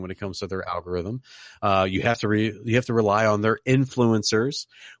anything when it comes to their algorithm, you have to rely on their influencers,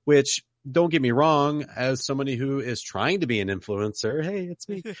 which, don't get me wrong, as somebody who is trying to be an influencer, hey, it's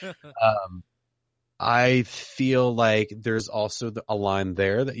me. I feel like there's also a line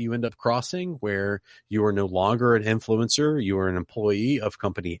there that you end up crossing where you are no longer an influencer. You are an employee of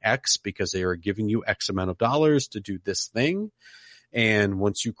company X because they are giving you X amount of dollars to do this thing. And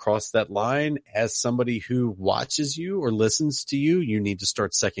once you cross that line, as somebody who watches you or listens to you, you need to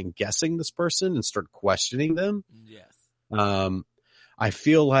start second guessing this person and start questioning them. Yes. I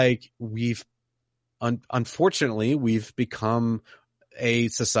feel like unfortunately, we've become a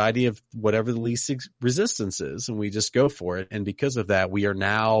society of whatever the least resistance is, and we just go for it. And because of that, we are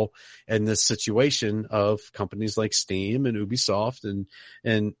now in this situation of companies like Steam and Ubisoft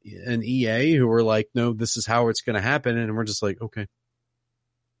and EA who are like, no, this is how it's going to happen. And we're just like, okay.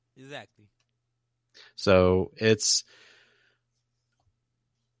 Exactly. So it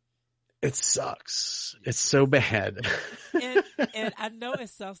sucks. It's so bad. and I know it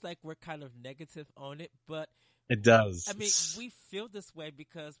sounds like we're kind of negative on it, but it does. I mean, we feel this way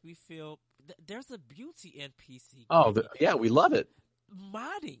because we feel there's a beauty in PC. Oh, yeah, we love it.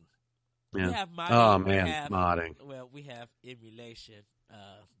 Modding. Yeah. We have modding. Oh man, modding. Well, we have emulation.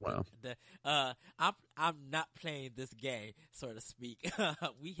 Wow. I'm not playing this game, so to speak.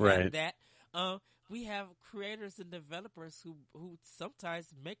 We have right. that. We have creators and developers who sometimes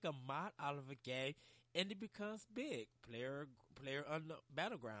make a mod out of a game and it becomes big. Player on the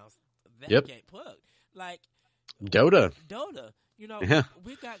Battlegrounds. That game plugged. Like Dota. You know, yeah.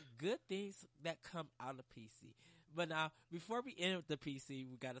 We got good things that come out of PC. But now, before we end the PC,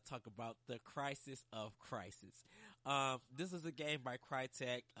 we got to talk about the Crisis of Crisis. This is a game by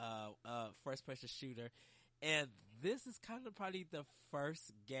Crytek, first-person shooter, and this is kind of probably the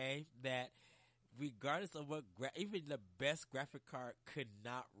first game that, regardless of what, even the best graphic card could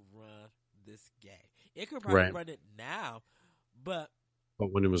not run this game. It could probably run it now, but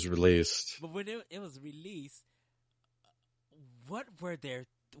when it was released, what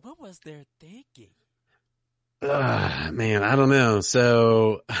was their thinking? Man, I don't know.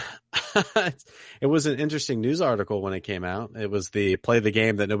 So it was an interesting news article when it came out. It was the play the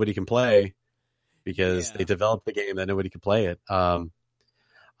game that nobody can play because they developed the game that nobody could play it.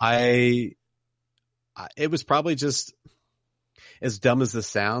 It was probably just, as dumb as this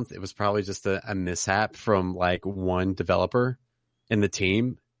sounds, it was probably just a mishap from like one developer in the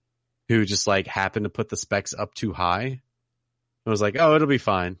team who just like happened to put the specs up too high. It was like, oh, it'll be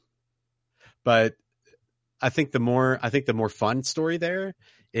fine. But I think the more fun story there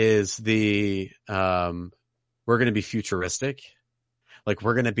is we're going to be futuristic. Like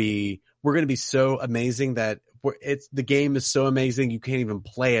we're going to be so amazing that the game is so amazing you can't even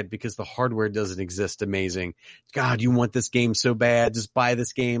play it because the hardware doesn't exist. Amazing. God, you want this game so bad. Just buy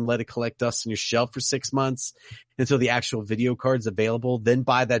this game, let it collect dust on your shelf for 6 months until the actual video card's available. Then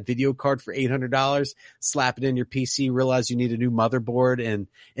buy that video card for $800, slap it in your PC, realize you need a new motherboard and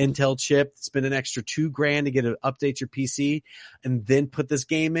Intel chip, spend an extra $2,000 to get to update your PC, and then put this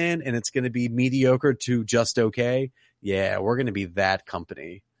game in and it's going to be mediocre to just okay. Yeah, we're going to be that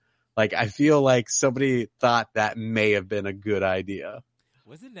company. Like, I feel like somebody thought that may have been a good idea.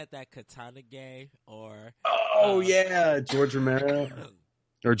 Wasn't that Katana game or? Oh yeah, George Romero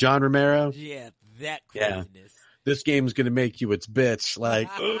or John Romero. Yeah, that craziness. Yeah. This game's gonna make you its bitch. Like,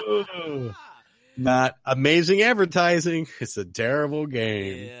 not amazing advertising. It's a terrible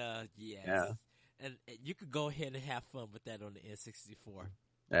game. Yeah, yes. Yeah. And you could go ahead and have fun with that on the N64.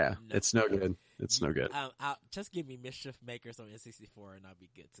 Yeah, it's no good. It's no good. Just give me Mischief Makers on N64 and I'll be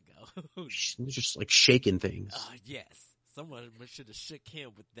good to go. Just like shaking things. Yes. Someone should have shook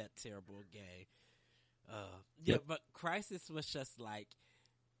him with that terrible game. But Crysis was just like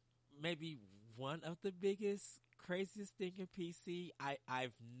maybe one of the biggest, craziest thing in PC.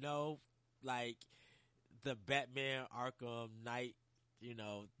 I've know like the Batman Arkham Knight,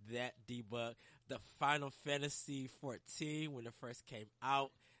 that debug. The Final Fantasy 14 when it first came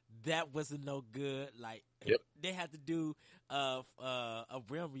out, that wasn't no good. Like they had to do a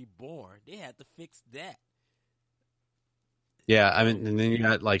Realm Reborn. They had to fix that. Yeah, I mean, and then you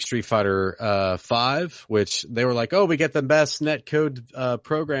got like Street Fighter 5, which they were like, oh, we get the best netcode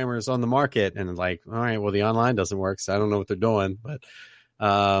programmers on the market, and like, all right, well, the online doesn't work, so I don't know what they're doing. But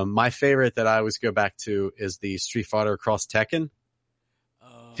my favorite that I always go back to is the Street Fighter Cross Tekken.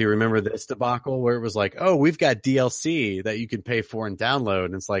 If you remember this debacle where it was like, oh, we've got DLC that you can pay for and download,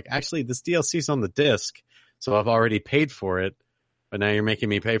 and it's like, actually, this DLC's on the disc, so I've already paid for it, but now you're making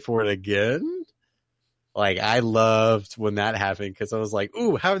me pay for it again. Like, I loved when that happened because I was like,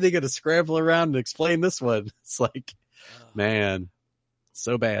 ooh, how are they going to scramble around and explain this one? It's like, man,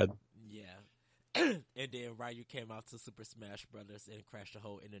 so bad. Yeah. And then Ryu came out to Super Smash Brothers and crashed the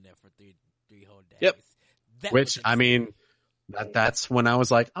whole internet for three whole days. Yep. That Which, I mean, that's when I was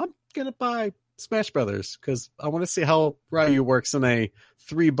like, I'm going to buy Smash Brothers because I want to see how Ryu works in a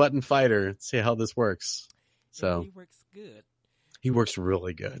 3-button fighter, see how this works. So he works good. He works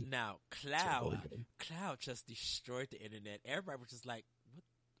really good. Now, Cloud just destroyed the internet. Everybody was just like,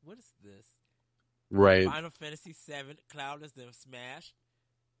 what is this? Right. Final Fantasy VII, Cloud is them Smash.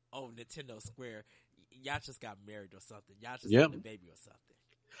 Oh, Nintendo Square. Y'all just got married or something. Y'all just had a baby or something.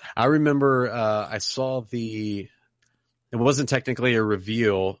 I remember I saw it wasn't technically a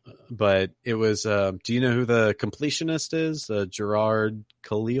reveal, but it was, do you know who the completionist is? Gerard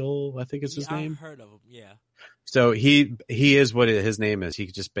Khalil, I think is his name. I've heard of him, yeah. So he is what his name is. He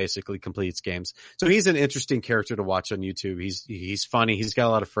just basically completes games. So he's an interesting character to watch on YouTube. He's funny. He's got a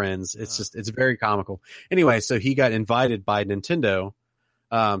lot of friends. It's very comical. Anyway, so he got invited by Nintendo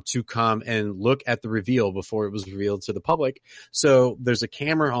to come and look at the reveal before it was revealed to the public. So there's a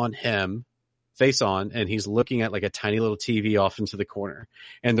camera on him, face on, and he's looking at like a tiny little TV off into the corner.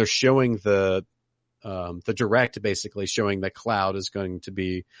 And they're showing the direct basically showing that Cloud is going to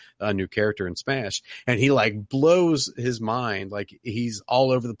be a new character in Smash, and he like blows his mind. Like he's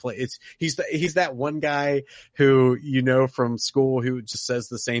all over the place. He's that one guy who, you know, from school who just says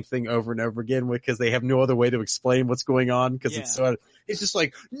the same thing over and over again because they have no other way to explain what's going on because it's just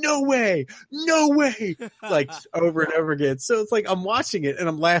like, no way, like over and over again. So it's like, I'm watching it and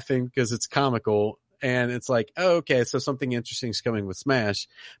I'm laughing because it's comical. And it's like, oh, okay, so something interesting is coming with Smash.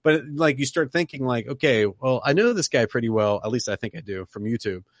 But like, you start thinking like, okay, well, I know this guy pretty well. At least I think I do from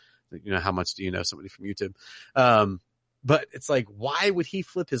YouTube. You know, how much do you know somebody from YouTube? But it's like, why would he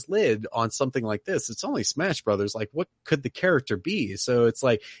flip his lid on something like this? It's only Smash Brothers. Like, what could the character be? So it's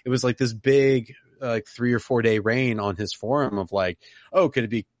like, it was like this big, like 3 or 4 day reign on his forum of like, oh, could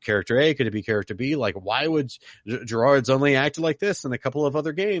it be character A? Could it be character B? Like, why would Gerard's only acted like this in a couple of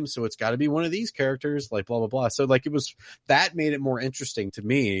other games? So it's got to be one of these characters, like blah, blah, blah. So like, that made it more interesting to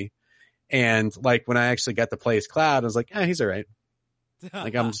me. And like, when I actually got to play as Cloud, I was like, he's all right.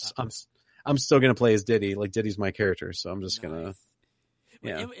 Like, I'm still going to play as Diddy. Like, Diddy's my character. So I'm just going to,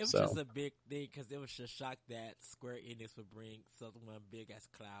 yeah. It was just a big thing because it was just shocked that Square Enix would bring someone big as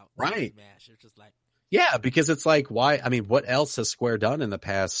Cloud. Right. Smash. It's just like, yeah, because it's like, why? I mean, what else has Square done in the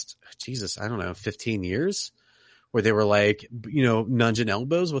past, I don't know, 15 years? Where they were like, you know, nudging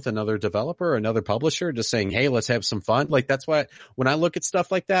elbows with another developer, another publisher, just saying, hey, let's have some fun. Like, that's why when I look at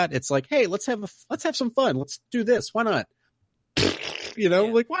stuff like that, it's like, hey, let's have some fun. Let's do this. Why not? You know,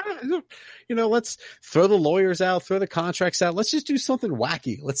 like, why not? You know, let's throw the lawyers out, throw the contracts out. Let's just do something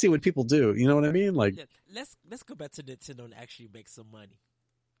wacky. Let's see what people do. You know what I mean? Like, let's go back to Nintendo and actually make some money.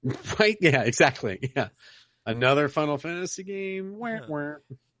 Right? Yeah, exactly. Yeah. Another Final Fantasy game. So.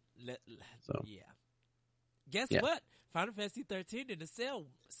 Yeah. Guess what? Final Fantasy 13 didn't sell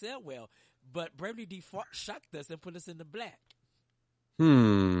well, but Bravely Default shocked us and put us in the black.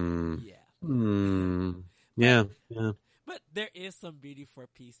 Yeah. But there is some beauty for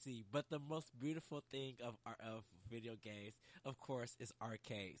PC. But the most beautiful thing of video games, of course, is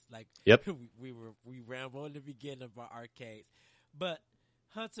arcades. Like, we rambled in the beginning about arcades. But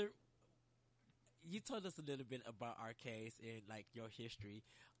Hunter, you told us a little bit about arcades and like your history.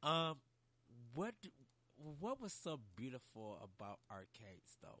 What was so beautiful about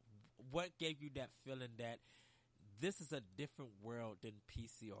arcades, though? What gave you that feeling that this is a different world than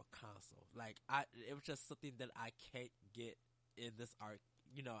PC or console? Like, it was just something that I can't get in this I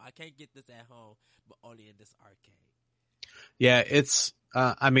can't get this at home, but only in this arcade. Yeah, it's.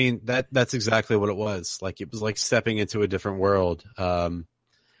 I mean, that's exactly what it was. Like, it was like stepping into a different world.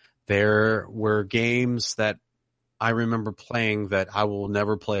 There were games that I remember playing that I will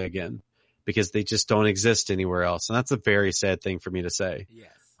never play again because they just don't exist anywhere else, and that's a very sad thing for me to say.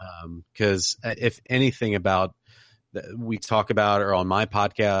 Yes. Because if anything about we talk about or on my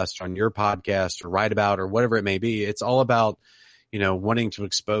podcast or on your podcast or write about or whatever it may be, it's all about, wanting to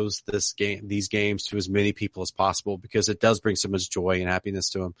expose these games to as many people as possible, because it does bring so much joy and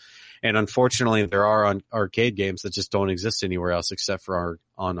happiness to them. And unfortunately, there are arcade games that just don't exist anywhere else except for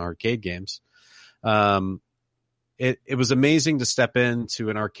on arcade games. It was amazing to step into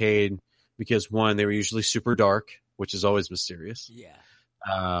an arcade because, one, they were usually super dark, which is always mysterious. Yeah.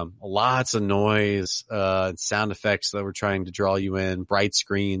 Lots of noise, sound effects that were trying to draw you in, bright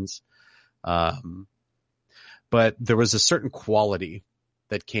screens. But there was a certain quality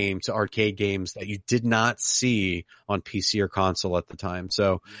that came to arcade games that you did not see on PC or console at the time.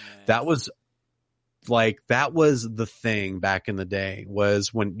 So that was the thing back in the day,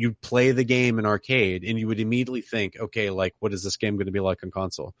 was when you'd play the game in arcade and you would immediately think, okay, like, what is this game going to be like on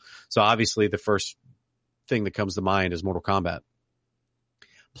console? So obviously the first thing that comes to mind is Mortal Kombat.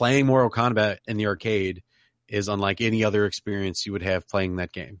 Playing Mortal Kombat in the arcade is unlike any other experience you would have playing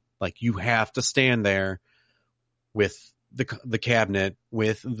that game. Like, you have to stand there with the cabinet,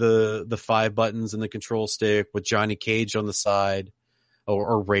 with the 5 buttons and the control stick, with Johnny Cage on the side,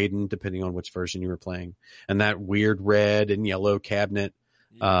 or Raiden, depending on which version you were playing, and that weird red and yellow cabinet,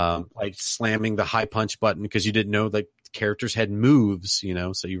 like slamming the high punch button because you didn't know that characters had moves,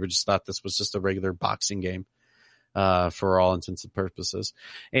 so you just thought this was just a regular boxing game, for all intents and purposes.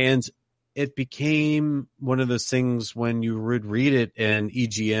 And it became one of those things when you would read it in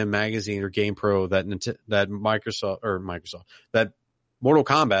EGM magazine or GamePro that Mortal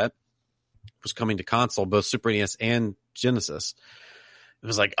Kombat was coming to console, both Super NES and Genesis. It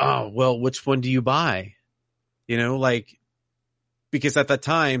was like, oh, well, which one do you buy? Because at that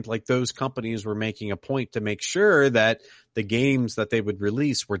time, like, those companies were making a point to make sure that the games that they would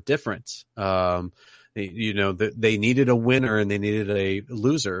release were different. They needed a winner and they needed a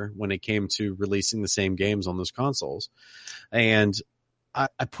loser when it came to releasing the same games on those consoles. And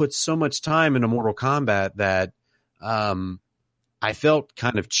I put so much time into Mortal Kombat that I felt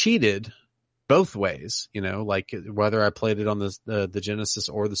kind of cheated both ways, like whether I played it on the Genesis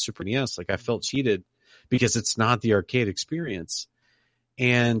or the Super NES, like I felt cheated because it's not the arcade experience.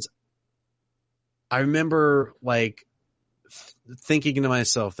 And I remember like thinking to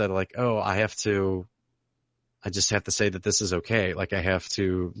myself that like, oh, I just have to say that this is okay. Like, I have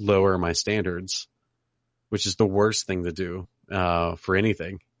to lower my standards, which is the worst thing to do, for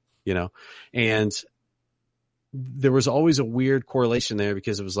anything, and there was always a weird correlation there,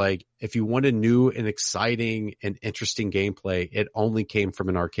 because it was like, if you wanted new and exciting and interesting gameplay, it only came from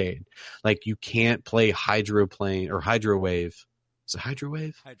an arcade. Like, you can't play Hydro Wave. Is it Hydro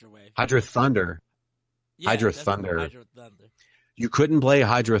Wave? Hydro Thunder. Yeah, Hydro Thunder. Hydro Thunder. You couldn't play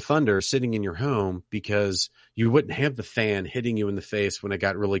Hydro Thunder sitting in your home because you wouldn't have the fan hitting you in the face when it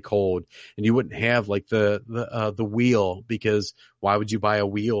got really cold, and you wouldn't have like the wheel, because why would you buy a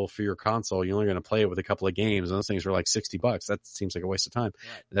wheel for your console? You're only going to play it with a couple of games, and those things were like $60. That seems like a waste of time.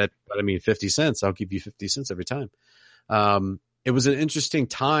 Right. But I mean, 50 cents, I'll give you 50 cents every time. It was an interesting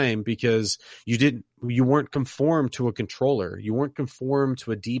time because you weren't conformed to a controller. You weren't conformed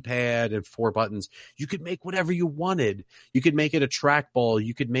to a D-pad and 4 buttons. You could make whatever you wanted. You could make it a trackball.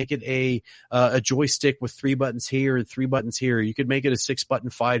 You could make it a joystick with 3 buttons here and 3 buttons here. You could make it a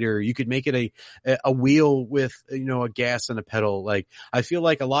 6-button fighter. You could make it a wheel with, a gas and a pedal. Like, I feel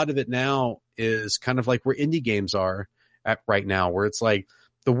like a lot of it now is kind of like where indie games are at right now, where it's like,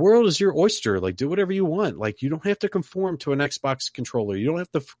 the world is your oyster. Like, do whatever you want. Like, you don't have to conform to an Xbox controller. You don't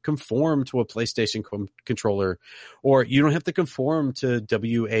have to conform to a PlayStation controller, or you don't have to conform to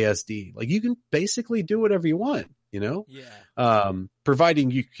WASD. Like, you can basically do whatever you want, Yeah. Providing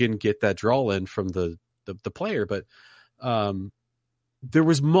you can get that draw in from the player. But, there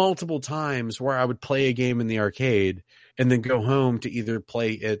was multiple times where I would play a game in the arcade and then go home to either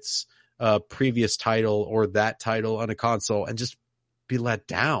play its, previous title or that title on a console and just be let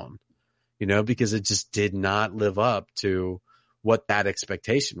down, because it just did not live up to what that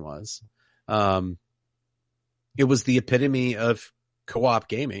expectation was. It was the epitome of co-op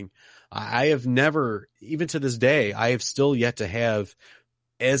gaming. I have never, even to this day, I have still yet to have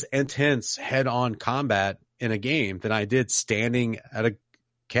as intense head-on combat in a game than I did standing at a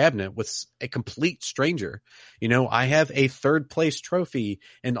cabinet with a complete stranger. I have a 3rd place trophy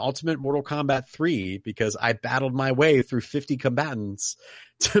in Ultimate Mortal Kombat 3 because I battled my way through 50 combatants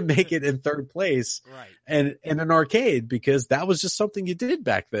to make it in 3rd place. Right. And in an arcade, because that was just something you did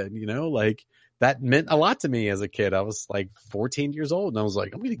back then, like that meant a lot to me as a kid. I was like 14 years old and I was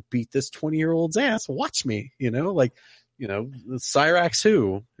like, I'm going to beat this 20-year-old's ass. Watch me, Cyrax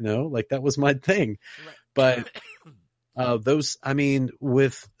who, like that was my thing. Right. But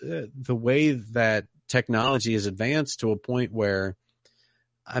with the way that technology has advanced to a point where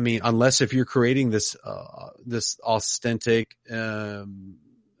I mean, unless if you're creating this authentic,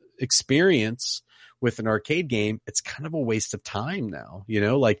 experience with an arcade game, it's kind of a waste of time now,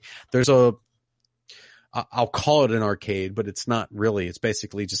 like I'll call it an arcade, but it's not really. It's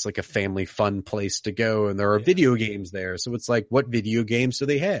basically just like a family fun place to go. And there are video games there. So it's like, what video games do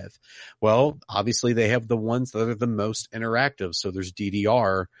they have? Well, obviously they have the ones that are the most interactive. So there's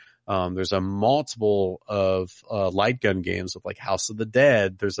DDR. There's a multiple of, light gun games with like House of the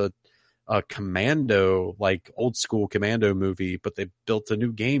Dead. There's a Commando, like old school Commando movie, but they built a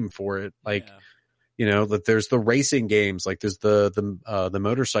new game for it. Like, that there's the racing games, like there's the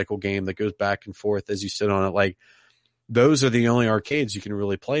motorcycle game that goes back and forth as you sit on it. Like those are the only arcades you can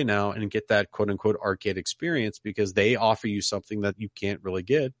really play now and get that quote unquote arcade experience, because they offer you something that you can't really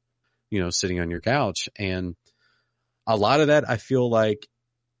get, sitting on your couch. And a lot of that, I feel like,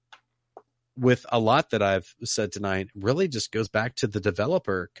 with a lot that I've said tonight, really just goes back to the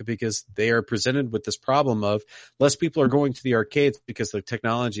developer, because they are presented with this problem of less people are going to the arcades because the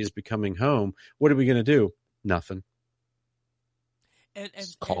technology is becoming home. What are we going to do? Nothing. And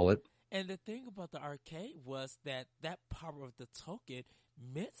just call it. And the thing about the arcade was that power of the token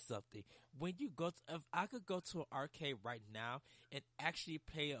meant something. When you go to, if I could go to an arcade right now and actually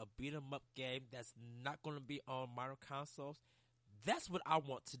play a beat 'em up game that's not going to be on modern consoles, that's what I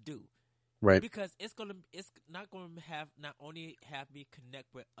want to do. Right. Because it's not going to not only have me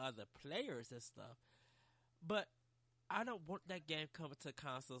connect with other players and stuff, but I don't want that game coming to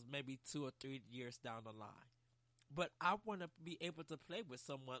consoles maybe 2 or 3 years down the line. But I want to be able to play with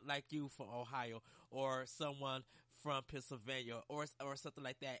someone like you from Ohio, or someone from Pennsylvania, or something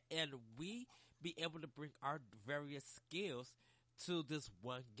like that, and we be able to bring our various skills to this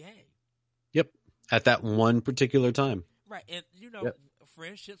one game. Yep. At that one particular time. Right, and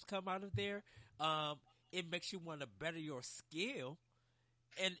friendships come out of there. It makes you want to better your skill.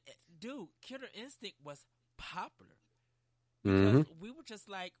 And dude, Killer Instinct was popular because we were just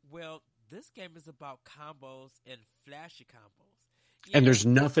like, well, this game is about combos and flashy combos. And there's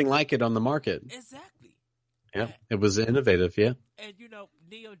nothing like it on the market. Exactly. Yeah, it was innovative. Yeah. And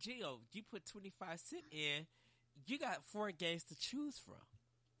Neo Geo, you put 25 cents in, you got 4 games to choose from.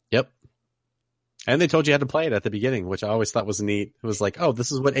 Yep. And they told you how to play it at the beginning, which I always thought was neat. It was like, oh,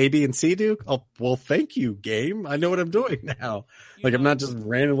 this is what A, B, and C do? Oh, well, thank you, game. I know what I'm doing now. I'm not just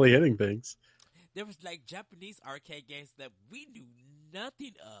randomly hitting things. There was like Japanese arcade games that we knew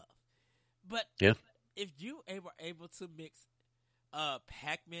nothing of. But if you were able to mix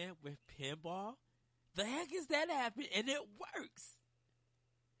Pac-Man with pinball, the heck is that happening? And it works.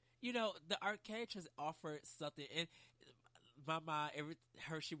 The arcade just offered something. And my mom,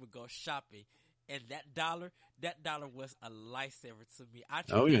 she would go shopping. And that dollar was a lifesaver to me. I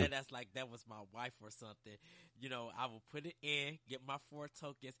treated that as like that was my wife or something. I would put it in, get my 4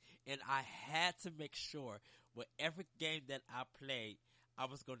 tokens, and I had to make sure whatever game that I played, I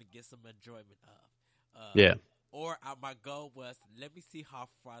was going to get some enjoyment of. Or my goal was, let me see how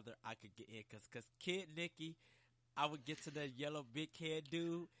farther I could get in. Because Kid Nicky, I would get to the yellow big head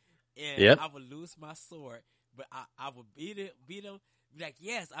dude, and I would lose my sword. But I would beat him. Be like,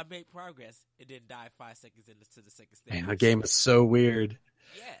 yes, I made progress, and then die 5 seconds into the second stage. Man, the game is so weird.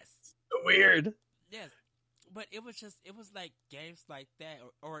 Yes. So weird. Yes. But it was like games like that,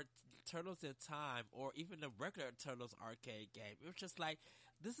 or Turtles in Time, or even the regular Turtles arcade game. It was just like,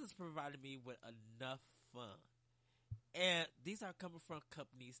 this is providing me with enough fun. And these are coming from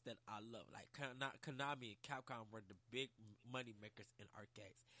companies that I love, like Konami and Capcom were the big money makers in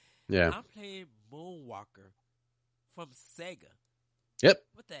arcades. Yeah. I'm playing Moonwalker from Sega. Yep.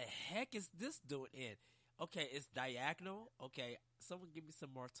 What the heck is this doing in? Okay, it's diagonal. Okay, someone give me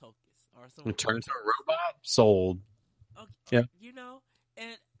some more tokens. Or someone turn into a robot? Sold. Okay, yeah.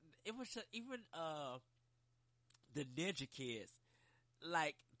 And it was just, even the Ninja Kids.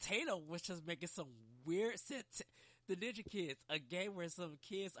 Like, Tato was just making some weird sense. The Ninja Kids, a game where some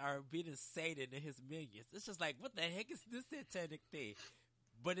kids are beating Satan and his minions. It's just like, what the heck is this satanic thing?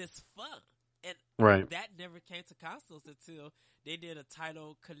 But it's fun. And that never came to consoles until they did a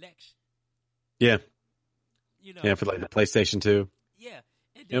title collection. Yeah. For like the PlayStation 2. Yeah.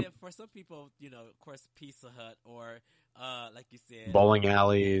 And then for some people, of course, Pizza Hut, or like you said, bowling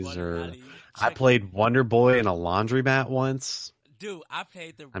alleys, I played Wonder Boy in a laundromat once. Dude, I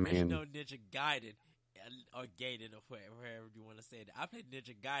played the original Ninja Gaiden, or Gaiden, or wherever you want to say it. I played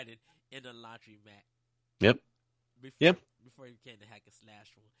Ninja Gaiden in a laundromat. Yep. before Yep. before you became the hack and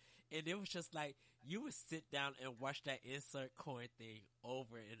slash one. And it was just like you would sit down and watch that insert coin thing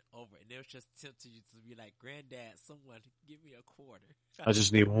over and over, and it was just tempting you to be like, "Granddad, someone give me a quarter." I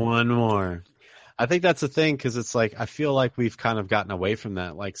just need one more. I think that's the thing, because it's like I feel like we've kind of gotten away from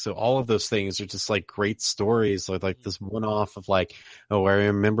that. Like, so all of those things are just like great stories, like this one off of like, oh, I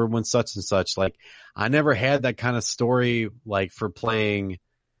remember when such and such. Like, I never had that kind of story like for playing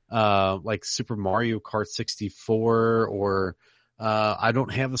like Super Mario Kart 64, or I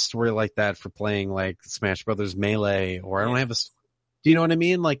don't have a story like that for playing like Smash Brothers Melee, or I don't have a. Do you know what I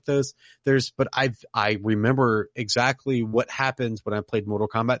mean? Like but I remember exactly what happened when I played Mortal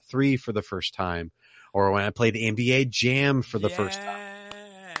Kombat 3 for the first time, or when I played NBA Jam for the first time.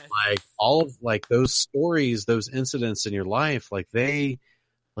 Like all of like those stories, those incidents in your life, like they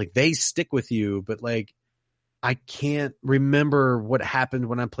stick with you, but like I can't remember what happened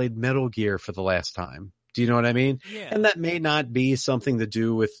when I played Metal Gear for the last time. Do you know what I mean? Yeah. And that may not be something to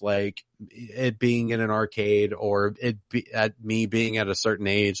do with like it being in an arcade, or me being at a certain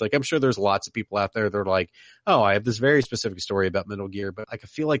age. Like, I'm sure there's lots of people out there that are like, oh, I have this very specific story about Metal Gear, but like, I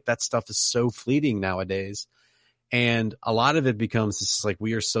feel like that stuff is so fleeting nowadays. And a lot of it becomes just like,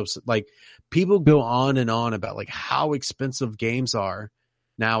 we are so, like, people go on and on about like how expensive games are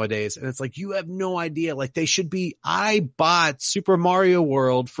nowadays. And it's like, you have no idea. Like, they should be. I bought Super Mario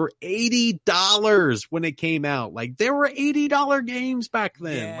World for $80 when it came out. Like, there were $80 games back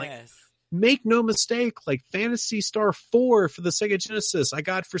then. Yes. Like, make no mistake, like Phantasy Star 4 for the Sega Genesis, I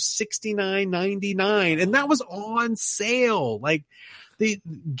got for $69.99, and that was on sale. Like, the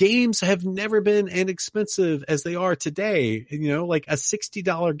games have never been as expensive as they are today. You know, like a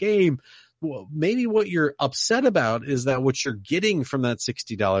 $60 game. Well, maybe what you're upset about is that what you're getting from that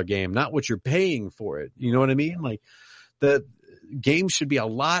 $60 game, not what you're paying for it. You know what I mean? Like, the games should be a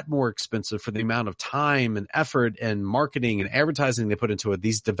lot more expensive for the amount of time and effort and marketing and advertising they put into it.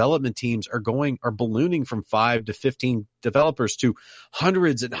 These development teams are ballooning from 5 to 15 developers to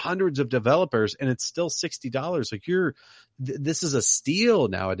hundreds and hundreds of developers, and it's still $60. Like, this is a steal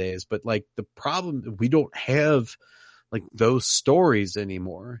nowadays. But like, the problem, we don't have like those stories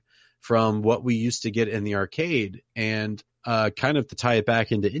anymore from what we used to get in the arcade. And kind of to tie it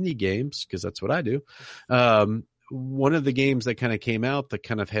back into indie games, because that's what I do. One of the games that kind of came out that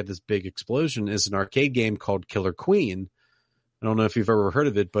kind of had this big explosion is an arcade game called Killer Queen. I don't know if you've ever heard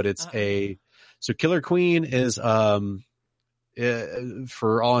of it, but it's so Killer Queen is, for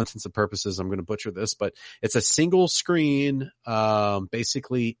all intents and purposes, I'm going to butcher this, but it's a single screen,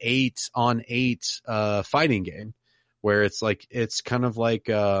 basically 8-on-8, fighting game, where it's like, it's kind of like,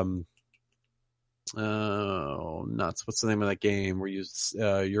 oh, nuts. What's the name of that game where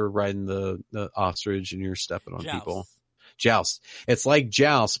you're riding the ostrich and you're stepping on people? Joust. It's like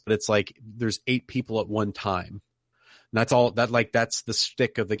Joust, but it's like there's 8 people at one time. And that's all that's the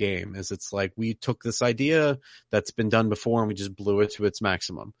stick of the game. Is it's like, we took this idea that's been done before and we just blew it to its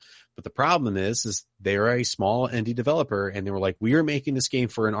maximum. But the problem is they're a small indie developer, and they were like, we are making this game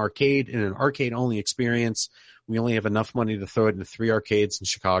for an arcade and an arcade only experience. We only have enough money to throw it into 3 arcades in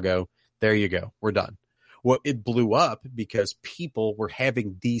Chicago. There you go. We're done. Well, it blew up because people were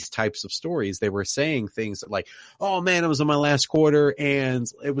having these types of stories. They were saying things that like, oh man, it was on my last quarter and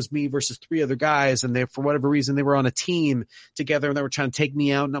it was me versus 3 other guys. And they, for whatever reason, they were on a team together and they were trying to take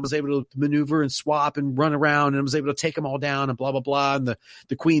me out, and I was able to maneuver and swap and run around, and I was able to take them all down and blah, blah, blah. And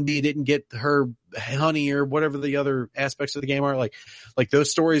the queen bee didn't get her honey, or whatever the other aspects of the game are. Like those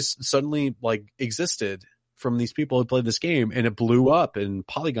stories suddenly like existed from these people who played this game, and it blew up, and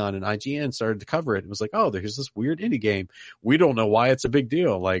Polygon and IGN started to cover it. It was like, oh, there's this weird indie game. We don't know why it's a big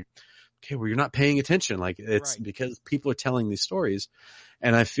deal. Like, okay, well, you're not paying attention. Like, it's right, because people are telling these stories.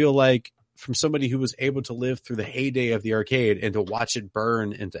 And I feel like, from somebody who was able to live through the heyday of the arcade and to watch it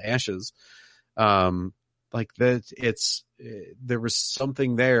burn into ashes, like that, there was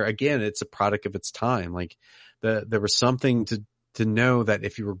something there. Again, it's a product of its time. Like, there was something to know that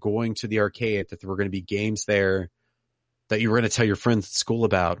if you were going to the arcade, that there were going to be games there that you were going to tell your friends at school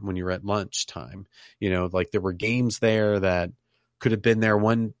about when you were at lunchtime. You know, like, there were games there that could have been there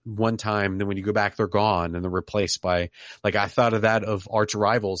one time, and then when you go back, they're gone and they're replaced by, like, I thought of that of Arch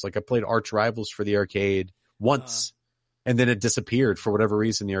Rivals. Like, I played Arch Rivals for the arcade once, and then it disappeared for whatever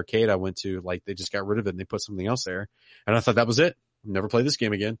reason. The arcade I went to, like, they just got rid of it and they put something else there. And I thought that was it. Never play this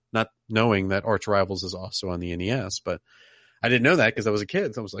game again. Not knowing that Arch Rivals is also on the NES, but I didn't know that because I was a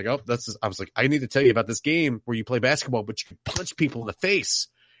kid. So I was like, I need to tell you about this game where you play basketball, but you can punch people in the face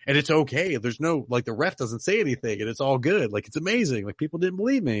and it's okay. There's no, like, the ref doesn't say anything and it's all good. Like, it's amazing. Like, people didn't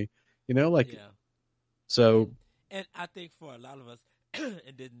believe me, you know, like, so. And I think for a lot of us,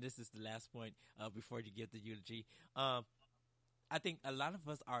 and then this is the last point before you give the eulogy. I think a lot of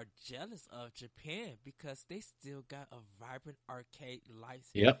us are jealous of Japan because they still got a vibrant arcade life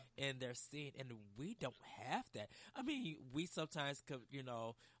Yep. in their scene, and we don't have that. I mean, we sometimes,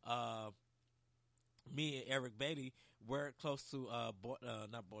 me and Eric Bailey, we're close to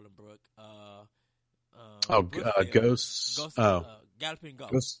not Bolingbrook, Ghosts. Galloping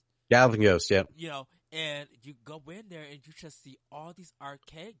Ghost. Ghost. Galloping Ghost. Yep. You know, and you go in there and you just see all these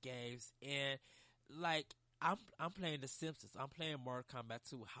arcade games, and like I'm playing The Simpsons, I'm playing Mortal Kombat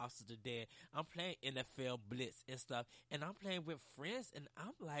 2, House of the Dead, I'm playing NFL Blitz and stuff, and I'm playing with friends, and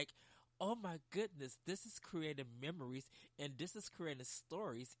I'm like, oh my goodness, this is creating memories, and this is creating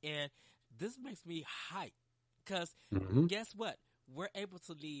stories, and this makes me hype. Because guess what? We're able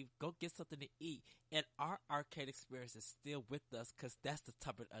to leave, go get something to eat, and our arcade experience is still with us because that's the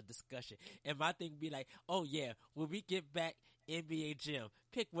topic of discussion. And my thing be like, oh yeah, when we get back, NBA Jam,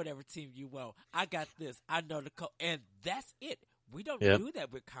 pick whatever team you want. I got this. I know the code. And that's it. We don't do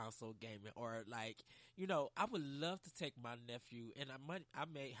that with console gaming, or like, you know, I would love to take my nephew, and I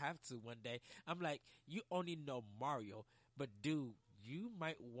may have to one day. I'm like, you only know Mario, but dude, you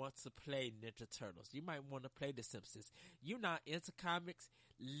might want to play Ninja Turtles. You might want to play The Simpsons. You're not into comics.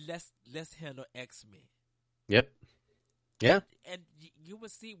 Let's handle X-Men. Yep. Yeah. And you will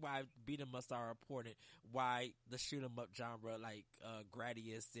see why beat 'em ups are important. Why the shoot 'em up genre like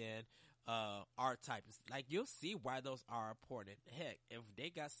Gradius and R-Type, like you'll see why those are important. Heck, if they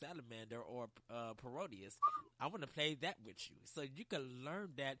got Salamander or Parodius, I want to play that with you, so you can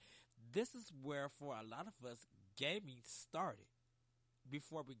learn that this is where for a lot of us gaming started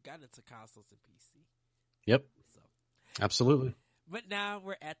before we got into consoles and PC. Yep. So, absolutely. But now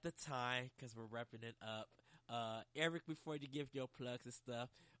we're at the time because we're wrapping it up. Eric, before you give your plugs and stuff,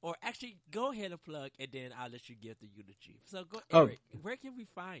 or actually go ahead and plug, and then I'll let you give the eulogy. So go, Eric. Where can we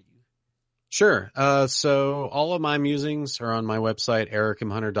find you? Sure. So all of my musings are on my website,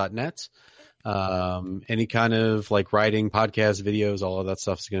 ericmhunter.net. Any kind of like writing, podcast, videos, all of that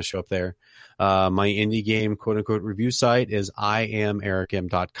stuff is going to show up there. My indie game, quote unquote, review site is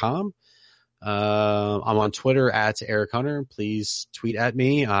iamericm.com. I'm on Twitter at Eric Hunter. Please tweet at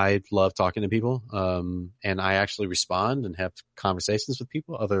me. I love talking to people. And I actually respond and have conversations with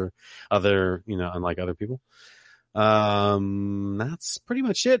people, other, unlike other people. That's pretty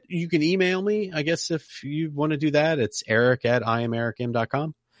much it. You can email me, I guess, if you want to do that. It's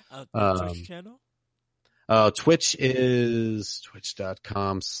eric@iamericm.com. Twitch channel? Twitch is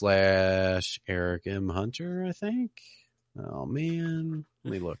twitch.com/Eric M. Hunter, I think. Oh man.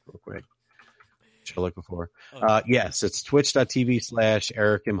 Let me look real quick. Should I look before? Yes, it's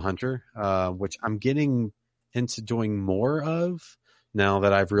twitch.tv/Eric M. Hunter, which I'm getting into doing more of now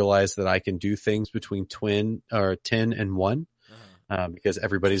that I've realized that I can do things between 10 and 1, because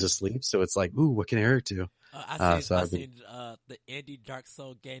everybody's asleep. So it's like, ooh, what can Eric do? I've seen the indie Dark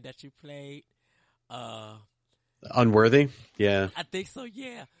Soul game that you played. Unworthy? Yeah. I think so,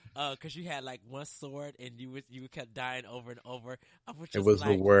 yeah. Cause you had like one sword and you kept dying over and over. It was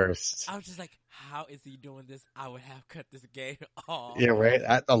the worst. I was just like, how is he doing this? I would have cut this game off. Yeah, right.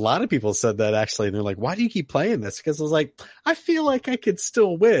 A lot of people said that actually. And they're like, why do you keep playing this? Because I was like, I feel like I could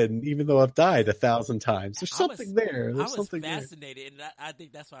still win even though I've died 1,000 times. There's something there. There's something fascinated, and I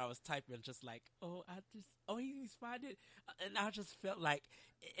think that's why I was typing just like, he's finding it. And I just felt like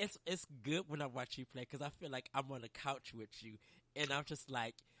it's good when I watch you play because I feel like I'm on the couch with you, and I'm just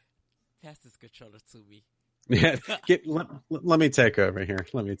like, pass this controller to me. Yeah, let me take over here.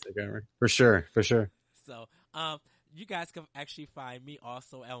 Let me take over. For sure. So, you guys can actually find me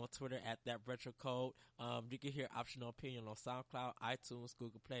also on Twitter at that retro code. You can hear Optional Opinion on SoundCloud, iTunes,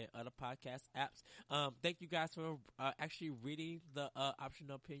 Google Play, and other podcast apps. Thank you guys for actually reading the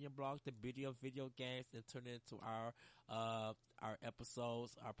Optional Opinion blog, the video games, and turning it into our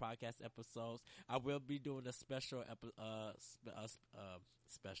episodes, our podcast episodes. I will be doing a special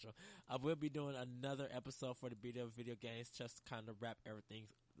special. I will be doing another episode for the video games, just to kind of wrap everything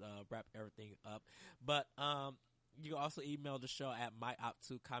up. But you can also email the show at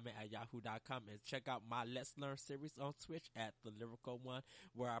myop2comment@yahoo.com and check out my Let's Learn series on Twitch at The Lyrical One,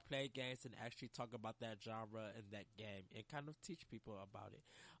 where I play games and actually talk about that genre and that game and kind of teach people about it.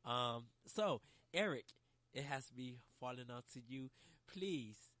 So, Eric, it has to be falling onto you.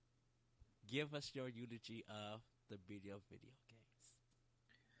 Please give us your eulogy of the video games.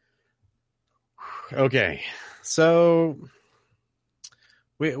 Okay, so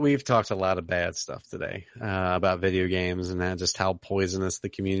we've talked a lot of bad stuff today about video games and that, just how poisonous the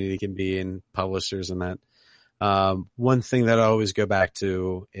community can be and publishers and that. One thing that I always go back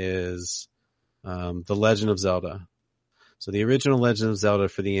to is The Legend of Zelda. So the original Legend of Zelda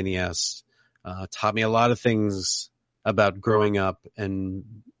for the NES taught me a lot of things about growing up and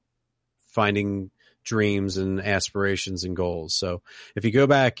finding dreams and aspirations and goals. So if you go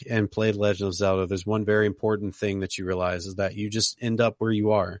back and play Legend of Zelda, there's one very important thing that you realize is that you just end up where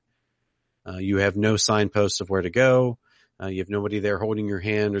you are. You have no signposts of where to go. You have nobody there holding your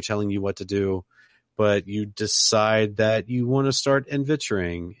hand or telling you what to do, but you decide that you want to start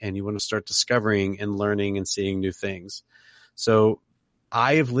adventuring and you want to start discovering and learning and seeing new things. So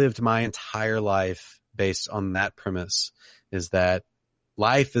I have lived my entire life based on that premise, is that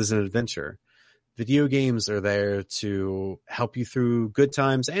life is an adventure. Video games are there to help you through good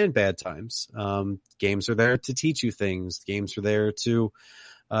times and bad times. Games are there to teach you things. Games are there to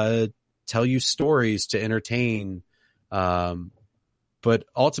tell you stories, to entertain. But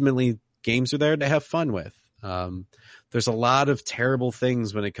ultimately, games are there to have fun with. There's a lot of terrible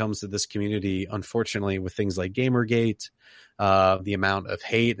things when it comes to this community, unfortunately, with things like Gamergate, the amount of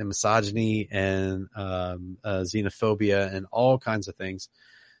hate and misogyny and xenophobia and all kinds of things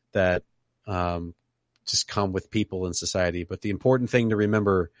that just come with people in society. But the important thing to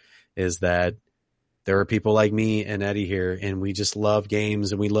remember is that there are people like me and Eddie here, and we just love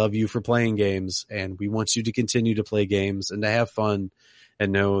games, and we love you for playing games, and we want you to continue to play games and to have fun,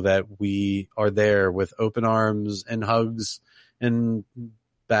 and know that we are there with open arms and hugs and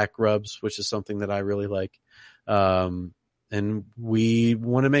back rubs, which is something that I really like. And we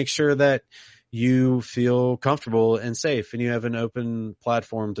want to make sure that you feel comfortable and safe and you have an open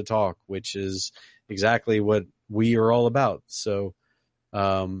platform to talk, which is exactly what we are all about. So,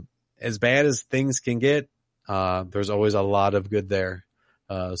 as bad as things can get, there's always a lot of good there.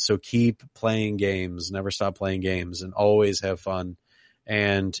 So keep playing games, never stop playing games, and always have fun.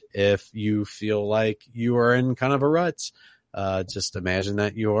 And if you feel like you are in kind of a rut, just imagine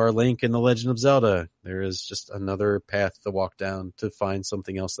that you are Link in The Legend of Zelda. There is just another path to walk down to find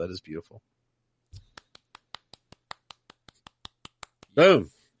something else that is beautiful. Boom.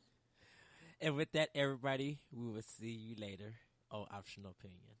 And with that, everybody, we will see you later on Optional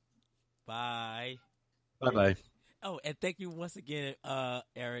Opinion. Bye. Bye-bye. Oh, and thank you once again,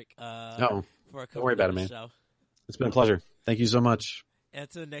 Eric, for coming don't worry about it, man. Show. It's been a pleasure. Thank you so much.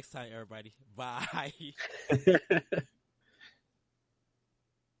 Until next time, everybody. Bye.